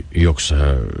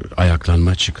 Yoksa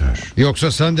ayaklanma çıkar.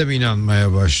 Yoksa sen de mi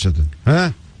inanmaya başladın?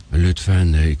 He?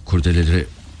 Lütfen, kurdeleleri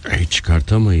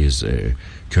çıkartamayız.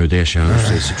 Köyde yaşayan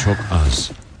sayısı çok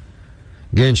az.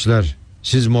 Gençler,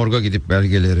 siz morga gidip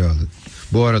belgeleri alın.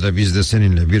 Bu arada biz de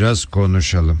seninle biraz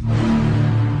konuşalım.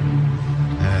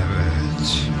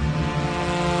 Evet.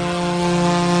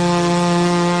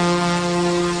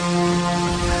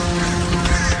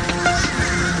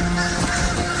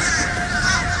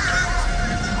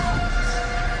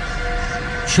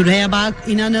 Şuraya bak,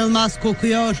 inanılmaz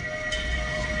kokuyor.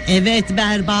 Evet,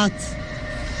 berbat.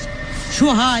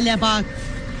 Şu hale bak.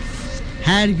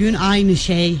 Her gün aynı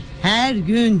şey. Her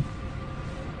gün.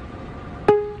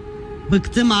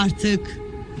 Bıktım artık.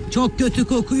 Çok kötü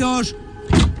kokuyor.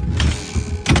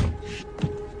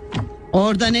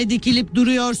 Orada ne dikilip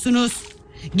duruyorsunuz?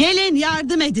 Gelin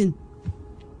yardım edin.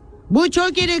 Bu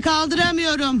çok iri,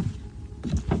 kaldıramıyorum.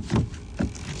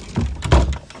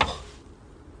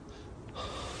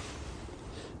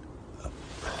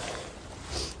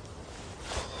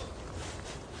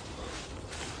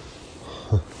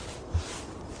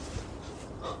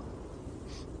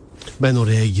 Ben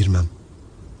oraya girmem.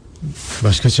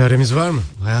 Başka çaremiz var mı?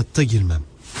 Hayatta girmem.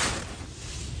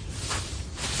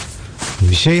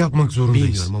 Bir şey yapmak zorundayız.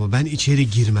 Bilmiyorum ama ben içeri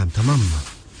girmem, tamam mı?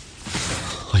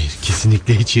 Hayır,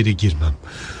 kesinlikle içeri girmem.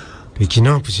 Peki ne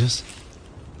yapacağız?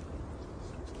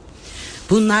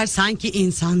 Bunlar sanki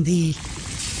insan değil.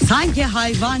 Sanki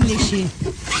hayvan leşi.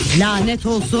 Lanet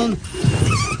olsun.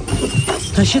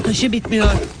 Taşı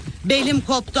bitmiyor. Belim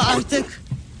koptu artık.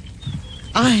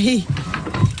 Ay.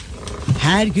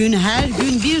 Her gün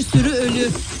bir sürü ölü.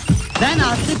 Ben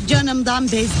artık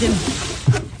canımdan bezdim.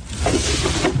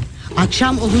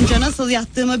 Akşam olunca nasıl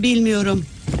yattığımı bilmiyorum.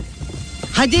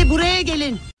 Hadi buraya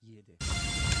gelin.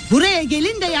 Buraya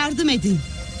gelin de yardım edin.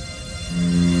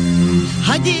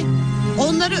 Hadi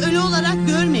onları ölü olarak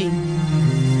görmeyin.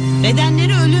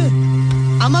 Bedenleri ölü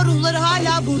ama ruhları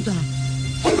hala burada.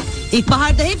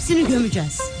 İlkbaharda hepsini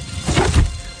gömeceğiz.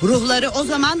 Ruhları o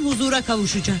zaman huzura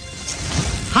kavuşacak.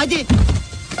 Hadi.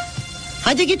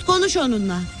 Hadi git konuş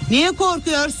onunla. Niye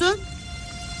korkuyorsun?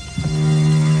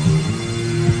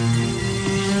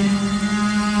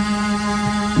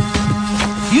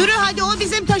 Yürü hadi, o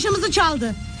bizim taşımızı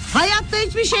çaldı. Hayatta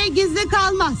hiçbir şey gizli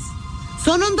kalmaz.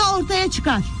 Sonunda ortaya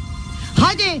çıkar.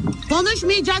 Hadi,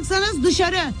 konuşmayacaksanız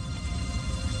dışarı.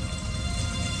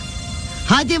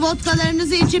 Hadi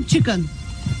vodkalarınızı içip çıkın.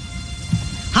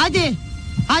 Hadi,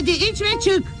 hadi iç ve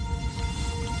çık.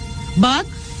 Bak,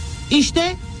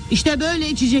 işte böyle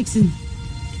içeceksin.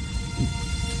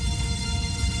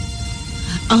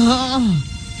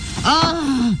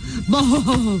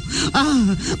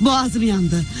 Boğazım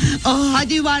yandı.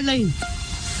 Hadi yuvarlayın.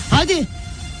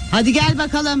 Hadi gel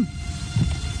bakalım.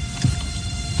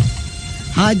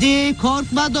 Hadi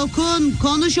korkma, dokun,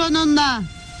 konuş onunla.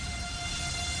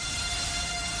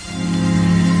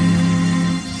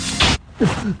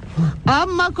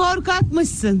 Amma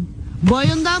korkakmışsın.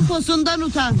 Boyundan posundan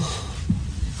utan.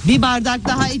 Bir bardak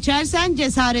daha içersen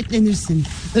cesaretlenirsin.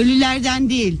 Ölülerden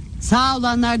değil, sağ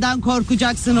olanlardan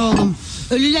korkacaksın oğlum.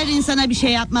 Ölüler insana bir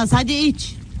şey yapmaz. Hadi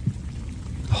iç.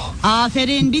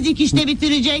 Aferin, bir dikişte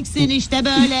bitireceksin, işte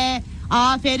böyle.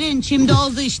 Aferin, şimdi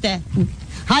oldu işte.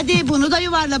 Hadi bunu da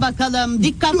yuvarla bakalım.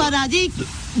 Dik kafana, dik.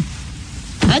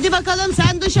 Hadi bakalım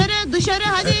sen dışarı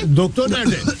hadi. Doktor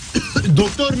nerede?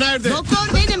 Doktor nerede? Doktor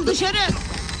benim, dışarı.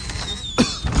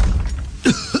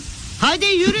 Hadi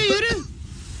yürü.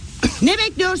 Ne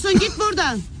bekliyorsun, git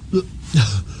buradan.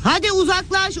 Hadi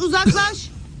uzaklaş.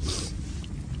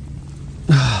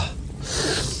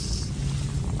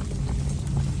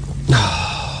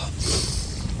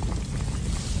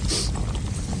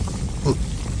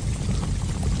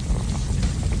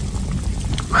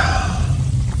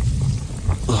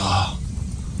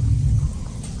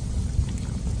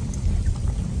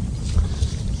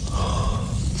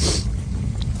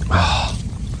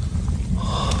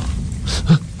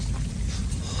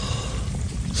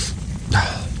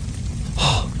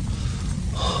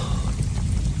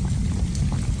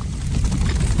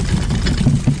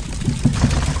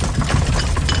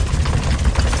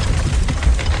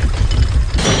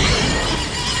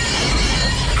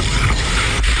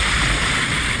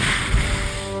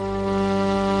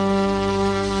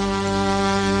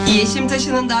 Yeşim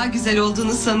taşının daha güzel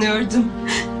olduğunu sanıyordum.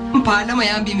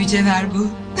 Parlamayan bir mücevher bu.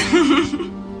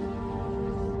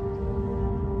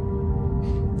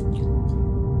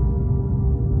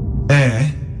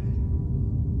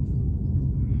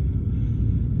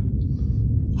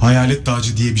 Hayalet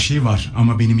dağcı diye bir şey var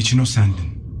ama benim için o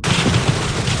sendin.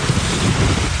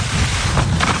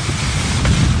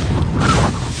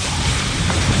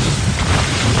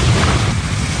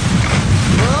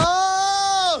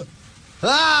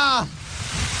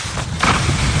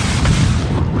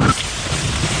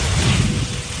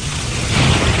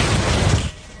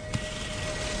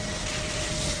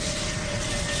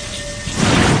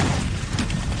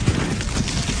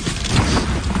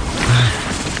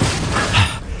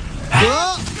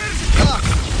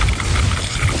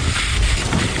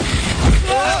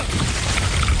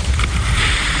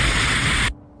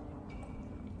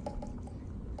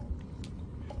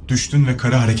 düştün ve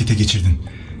karı harekete geçirdin.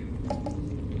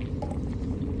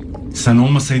 Sen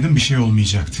olmasaydın bir şey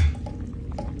olmayacaktı.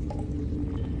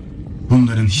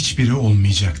 Bunların hiçbiri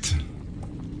olmayacaktı.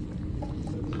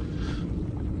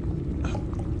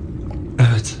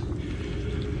 Evet.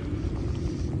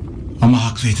 Ama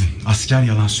haklıydın. Asker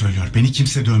yalan söylüyor. Beni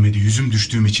kimse dövmedi. Yüzüm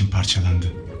düştüğüm için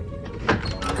parçalandı.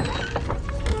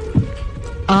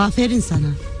 Aferin sana.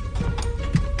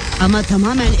 Ama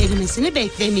tamamen erimesini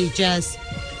beklemeyeceğiz.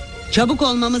 Çabuk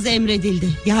olmamız emredildi.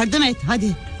 Yardım et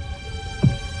hadi.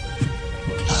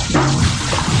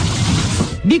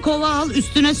 Bir kova al,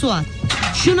 üstüne su at.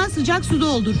 Şuna sıcak su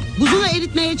doldur. Buzunu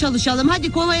eritmeye çalışalım.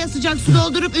 Hadi kovaya sıcak su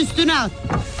doldurup üstüne at.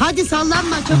 Hadi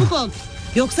sallanma, çabuk ol.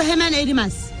 Yoksa hemen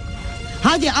erimez.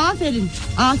 Hadi aferin.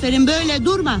 Aferin, böyle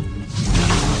durma.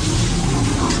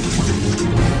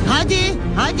 Hadi,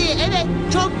 hadi, evet,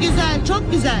 çok güzel,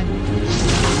 çok güzel.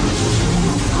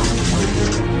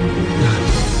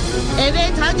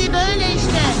 Evet, hadi böyle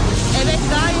işte. Evet,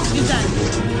 gayet güzel.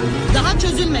 Daha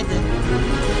çözülmedi.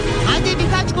 Hadi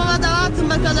birkaç kova daha atın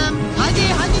bakalım. Hadi,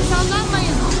 hadi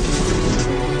sallanmayın.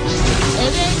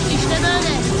 Evet, işte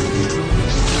böyle.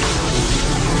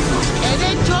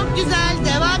 Evet, çok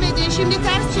güzel. Devam edin. Şimdi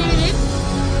ters çevirin.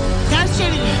 Ters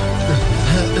çevirin.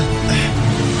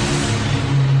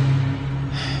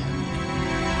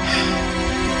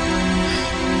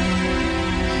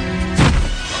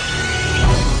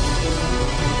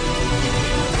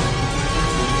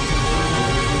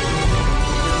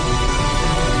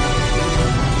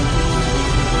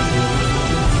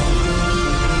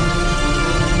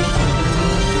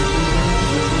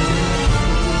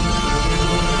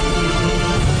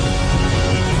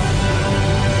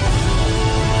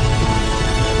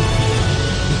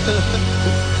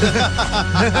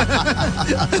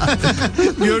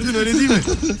 Gördün, öyle değil mi?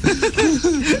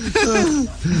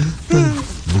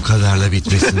 Bu kadarla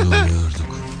bitmesini umuyorduk.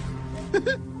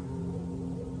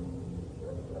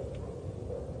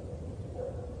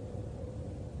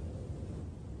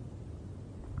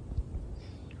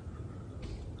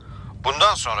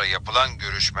 Bundan sonra yapılan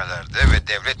görüşmelerde ve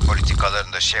devlet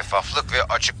politikalarında şeffaflık ve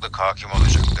açıklık hakim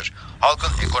olacaktır.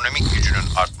 Halkın ekonomik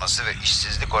gücünün artması ve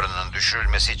işsizlik oranının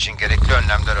düşürülmesi için gerekli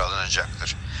önlemler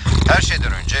alınacaktır. Her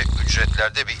şeyden önce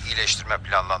ücretlerde bir iyileştirme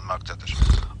planlanmaktadır.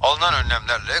 Alınan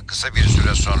önlemlerle kısa bir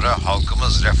süre sonra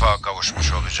halkımız refaha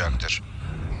kavuşmuş olacaktır.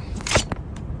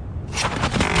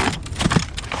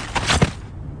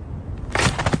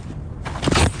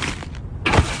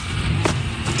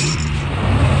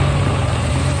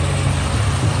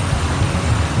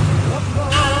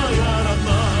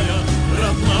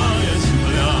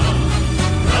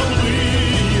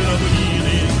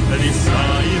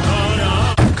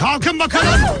 Kalkın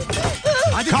bakalım.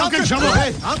 Hadi kalkın çabuk.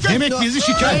 Demek bizi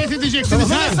şikayet edeceksiniz.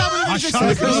 Bunun hesabını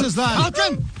vereceksiniz. Aşağılıklar.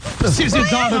 Kalkın. Sizi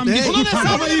dağdan bir Bunun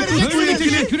hesabını vereceksiniz.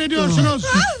 teşekkür ediyorsunuz.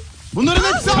 Bunların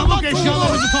hepsi Çabuk almak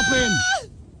eşyalarınızı toplayın.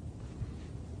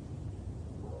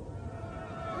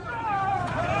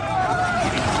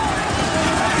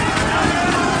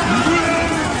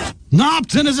 Ne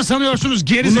yaptığınızı sanıyorsunuz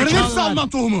gerizekalılar? Bunların hepsi Alman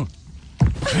tohumu.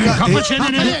 Kapa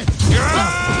çeneni.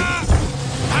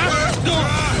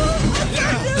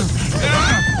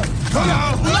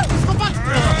 Bunlar psikopat.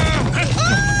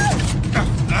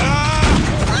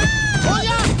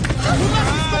 Kolya. Bunlar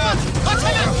psikopat. Kaç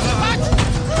hele. Kaç.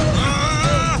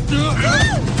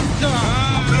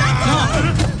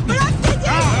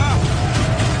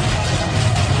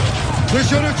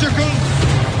 Dışarı çıkın.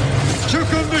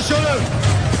 Çıkın dışarı.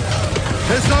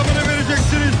 Hesabını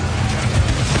vereceksiniz.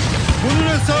 Bunun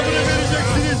hesabını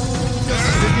vereceksiniz.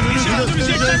 İşe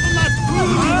öldürecekler bunlar.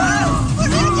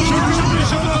 Çıkın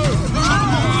dışarı.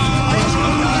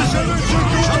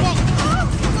 Çabuk.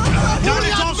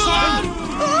 Lanet olsun.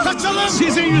 Kaçalım.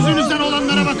 Sizin yüzünüzden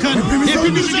olanlara bakın.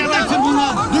 Hepimizi gebertir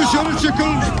bunlar. Dışarı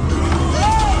çıkın.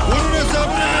 Bunun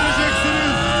hesabını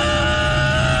vereceksiniz.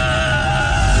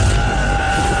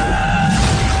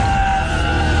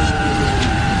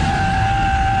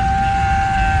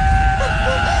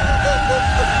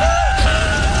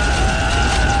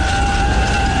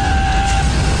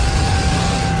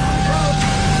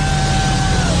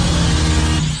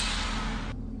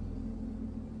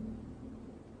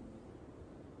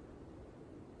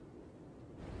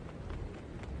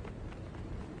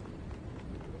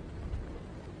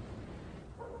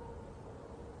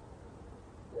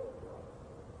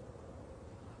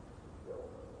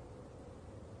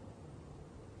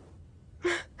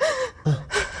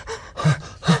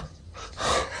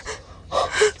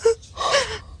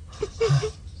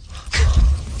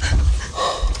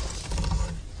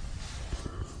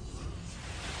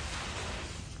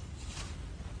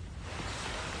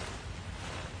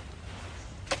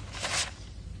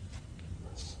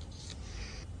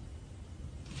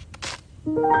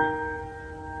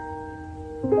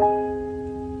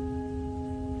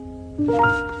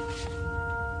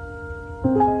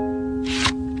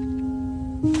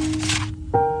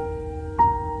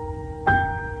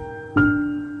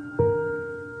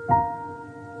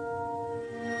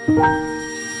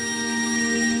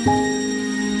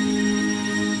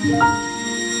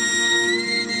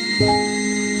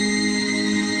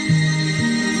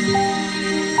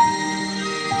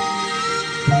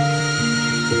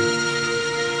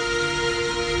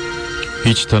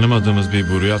 Hiç tanımadığımız bir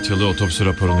buriyat yalı otopsi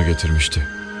raporunu getirmişti.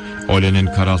 Ole'nin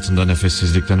kar altında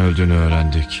nefessizlikten öldüğünü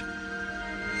öğrendik.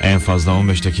 En fazla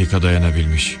 15 dakika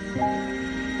dayanabilmiş.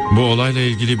 Bu olayla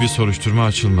ilgili bir soruşturma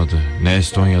açılmadı. Ne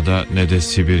Estonya'da ne de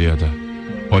Sibirya'da.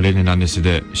 Ole'nin annesi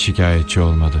de şikayetçi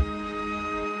olmadı.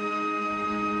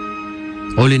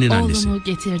 Ole'nin annesi. Oğlumu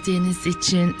getirdiğiniz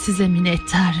için size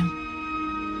minnettarım.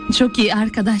 Çok iyi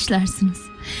arkadaşlarsınız.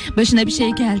 Başına bir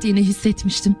şey geldiğini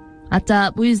hissetmiştim.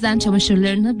 Hatta bu yüzden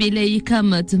çamaşırlarını bile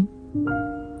yıkamadım.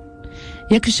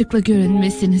 Yakışıklı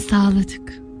görünmesini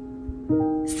sağladık.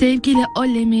 Sevgili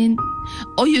Ole'min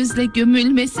o yüzle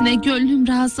gömülmesine gönlüm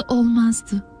razı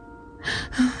olmazdı.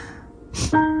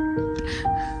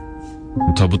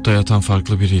 Tabutta yatan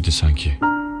farklı biriydi sanki.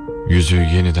 Yüzü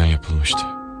yeniden yapılmıştı.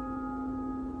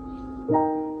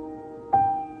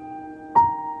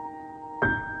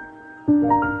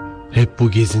 Hep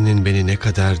bu gezinin beni ne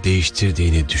kadar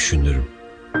değiştirdiğini düşünürüm.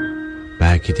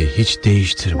 Belki de hiç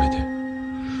değiştirmedi.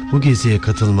 Bu geziye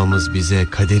katılmamız bize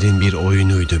kaderin bir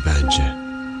oyunuydu bence.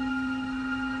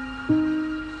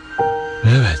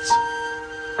 Evet.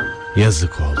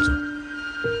 Yazık oldu.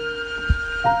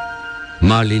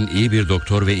 Marlin iyi bir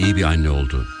doktor ve iyi bir anne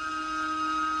oldu.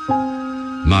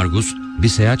 Margus bir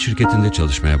seyahat şirketinde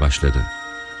çalışmaya başladı.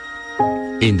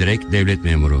 Indirek devlet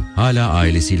memuru, hala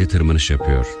ailesiyle tırmanış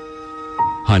yapıyor.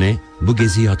 Hane bu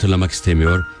geziyi hatırlamak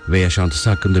istemiyor ve yaşantısı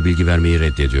hakkında bilgi vermeyi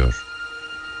reddediyor.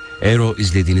 Eero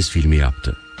izlediğiniz filmi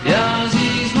yaptı.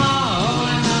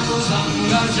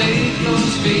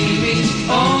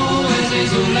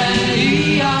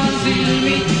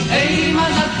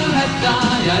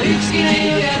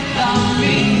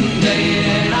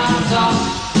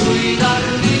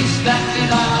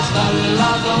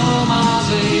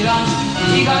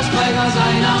 Igas paigas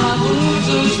aina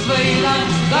kuulsust võidan,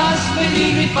 kas või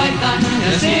tiigrit paitan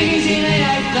ja seegi siin ei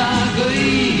aita.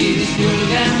 Kõigist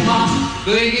julgem ma,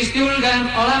 kõigist julgem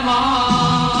olen ma.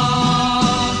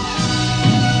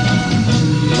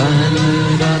 Lähen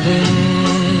mööda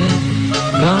teed,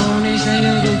 kaunis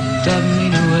neiu tuttav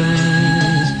minu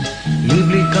ees.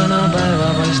 Liblikana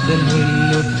päevapaistel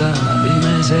hõljutab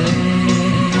pimesee.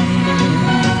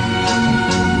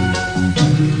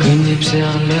 Kõnnib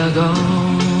seal ja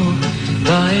kaob,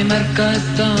 ta ei märka, et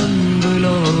ta on kui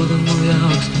loodud mu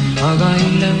jaoks, aga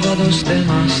hiljem kodus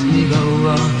temast nii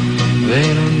kaua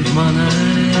veel und ma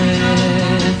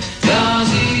näen. Ja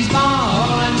siis ma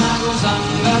olen nagu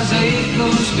sangar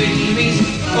seiklusfilmis,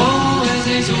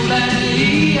 kohes ei sule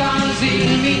iial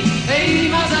silmi, ei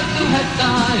ma satu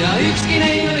hätta ja ükski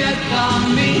neiu jätta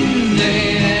mind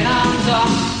ei enam saa.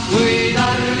 Kui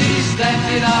tarvis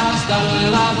tähtidast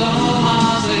alla tooma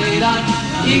sõidan,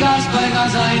 igas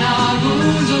paigas aina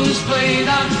kuulsust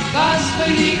võidan, kas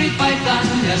või liigrit paitan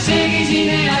ja seegi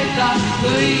siin ei aita,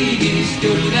 kõigist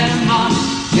julgem ma.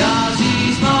 Ja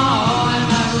siis ma olen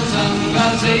nagu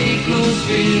sangar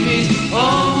seiklusfilmis,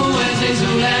 mu ees ei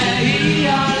sule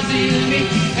iial silmi,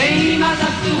 ei ma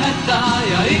satu hätta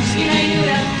ja ükski neiu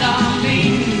jätta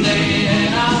mind ei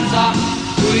enam saa.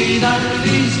 Kui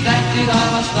tarvis tähti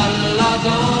taevast alla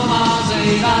tooma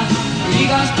sõidan,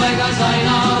 igas paigas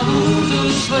aina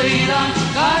kuulsust võidan,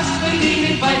 kas või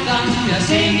tiigrit paitan ja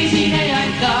seegi siin ei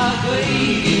aita,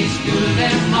 kõigist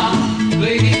julgem ma,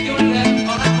 kõigist